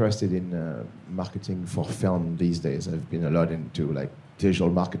I'm interested in marketing for film these days. I've been a lot into like digital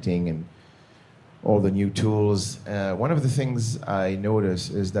marketing and all the new tools. One of the things I notice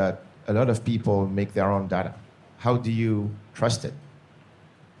is that a lot of people make their own data. How do you trust it?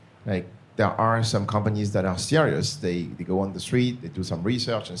 Like, there are some companies that are serious. They go on the street, they do some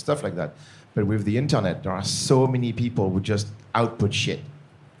research and stuff like that. But with the internet, there are so many people who just output shit.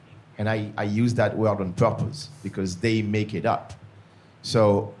 And I use that word on purpose because they make it up.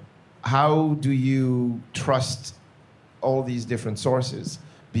 So how do you trust all these different sources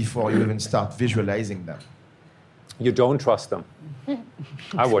before you even start visualizing them? You don't trust them.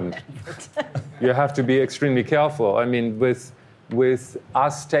 I wouldn't. You have to be extremely careful. I mean, with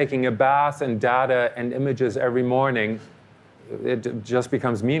us taking a bath in data and images every morning, it just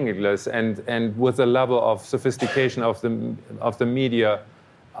becomes meaningless. And with the level of sophistication of the media,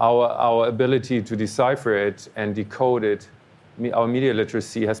 our ability to decipher it and decode it, our media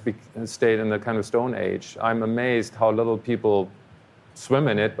literacy has stayed in the kind of stone age. I'm amazed how little people swim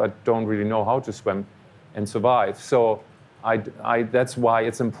in it, but don't really know how to swim and survive. So that's why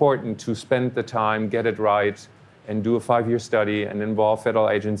it's important to spend the time, get it right, and do a 5-year study and involve federal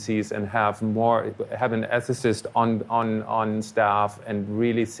agencies and have an ethicist on staff and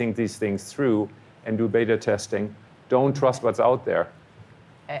really think these things through and do beta testing. Don't trust what's out there.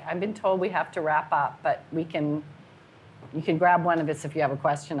 I've been told we have to wrap up, but you can grab one of us if you have a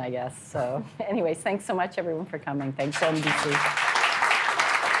question, I guess. So anyways, thanks so much, everyone, for coming. Thanks, OMDC.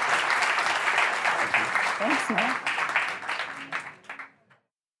 Thanks, Matt.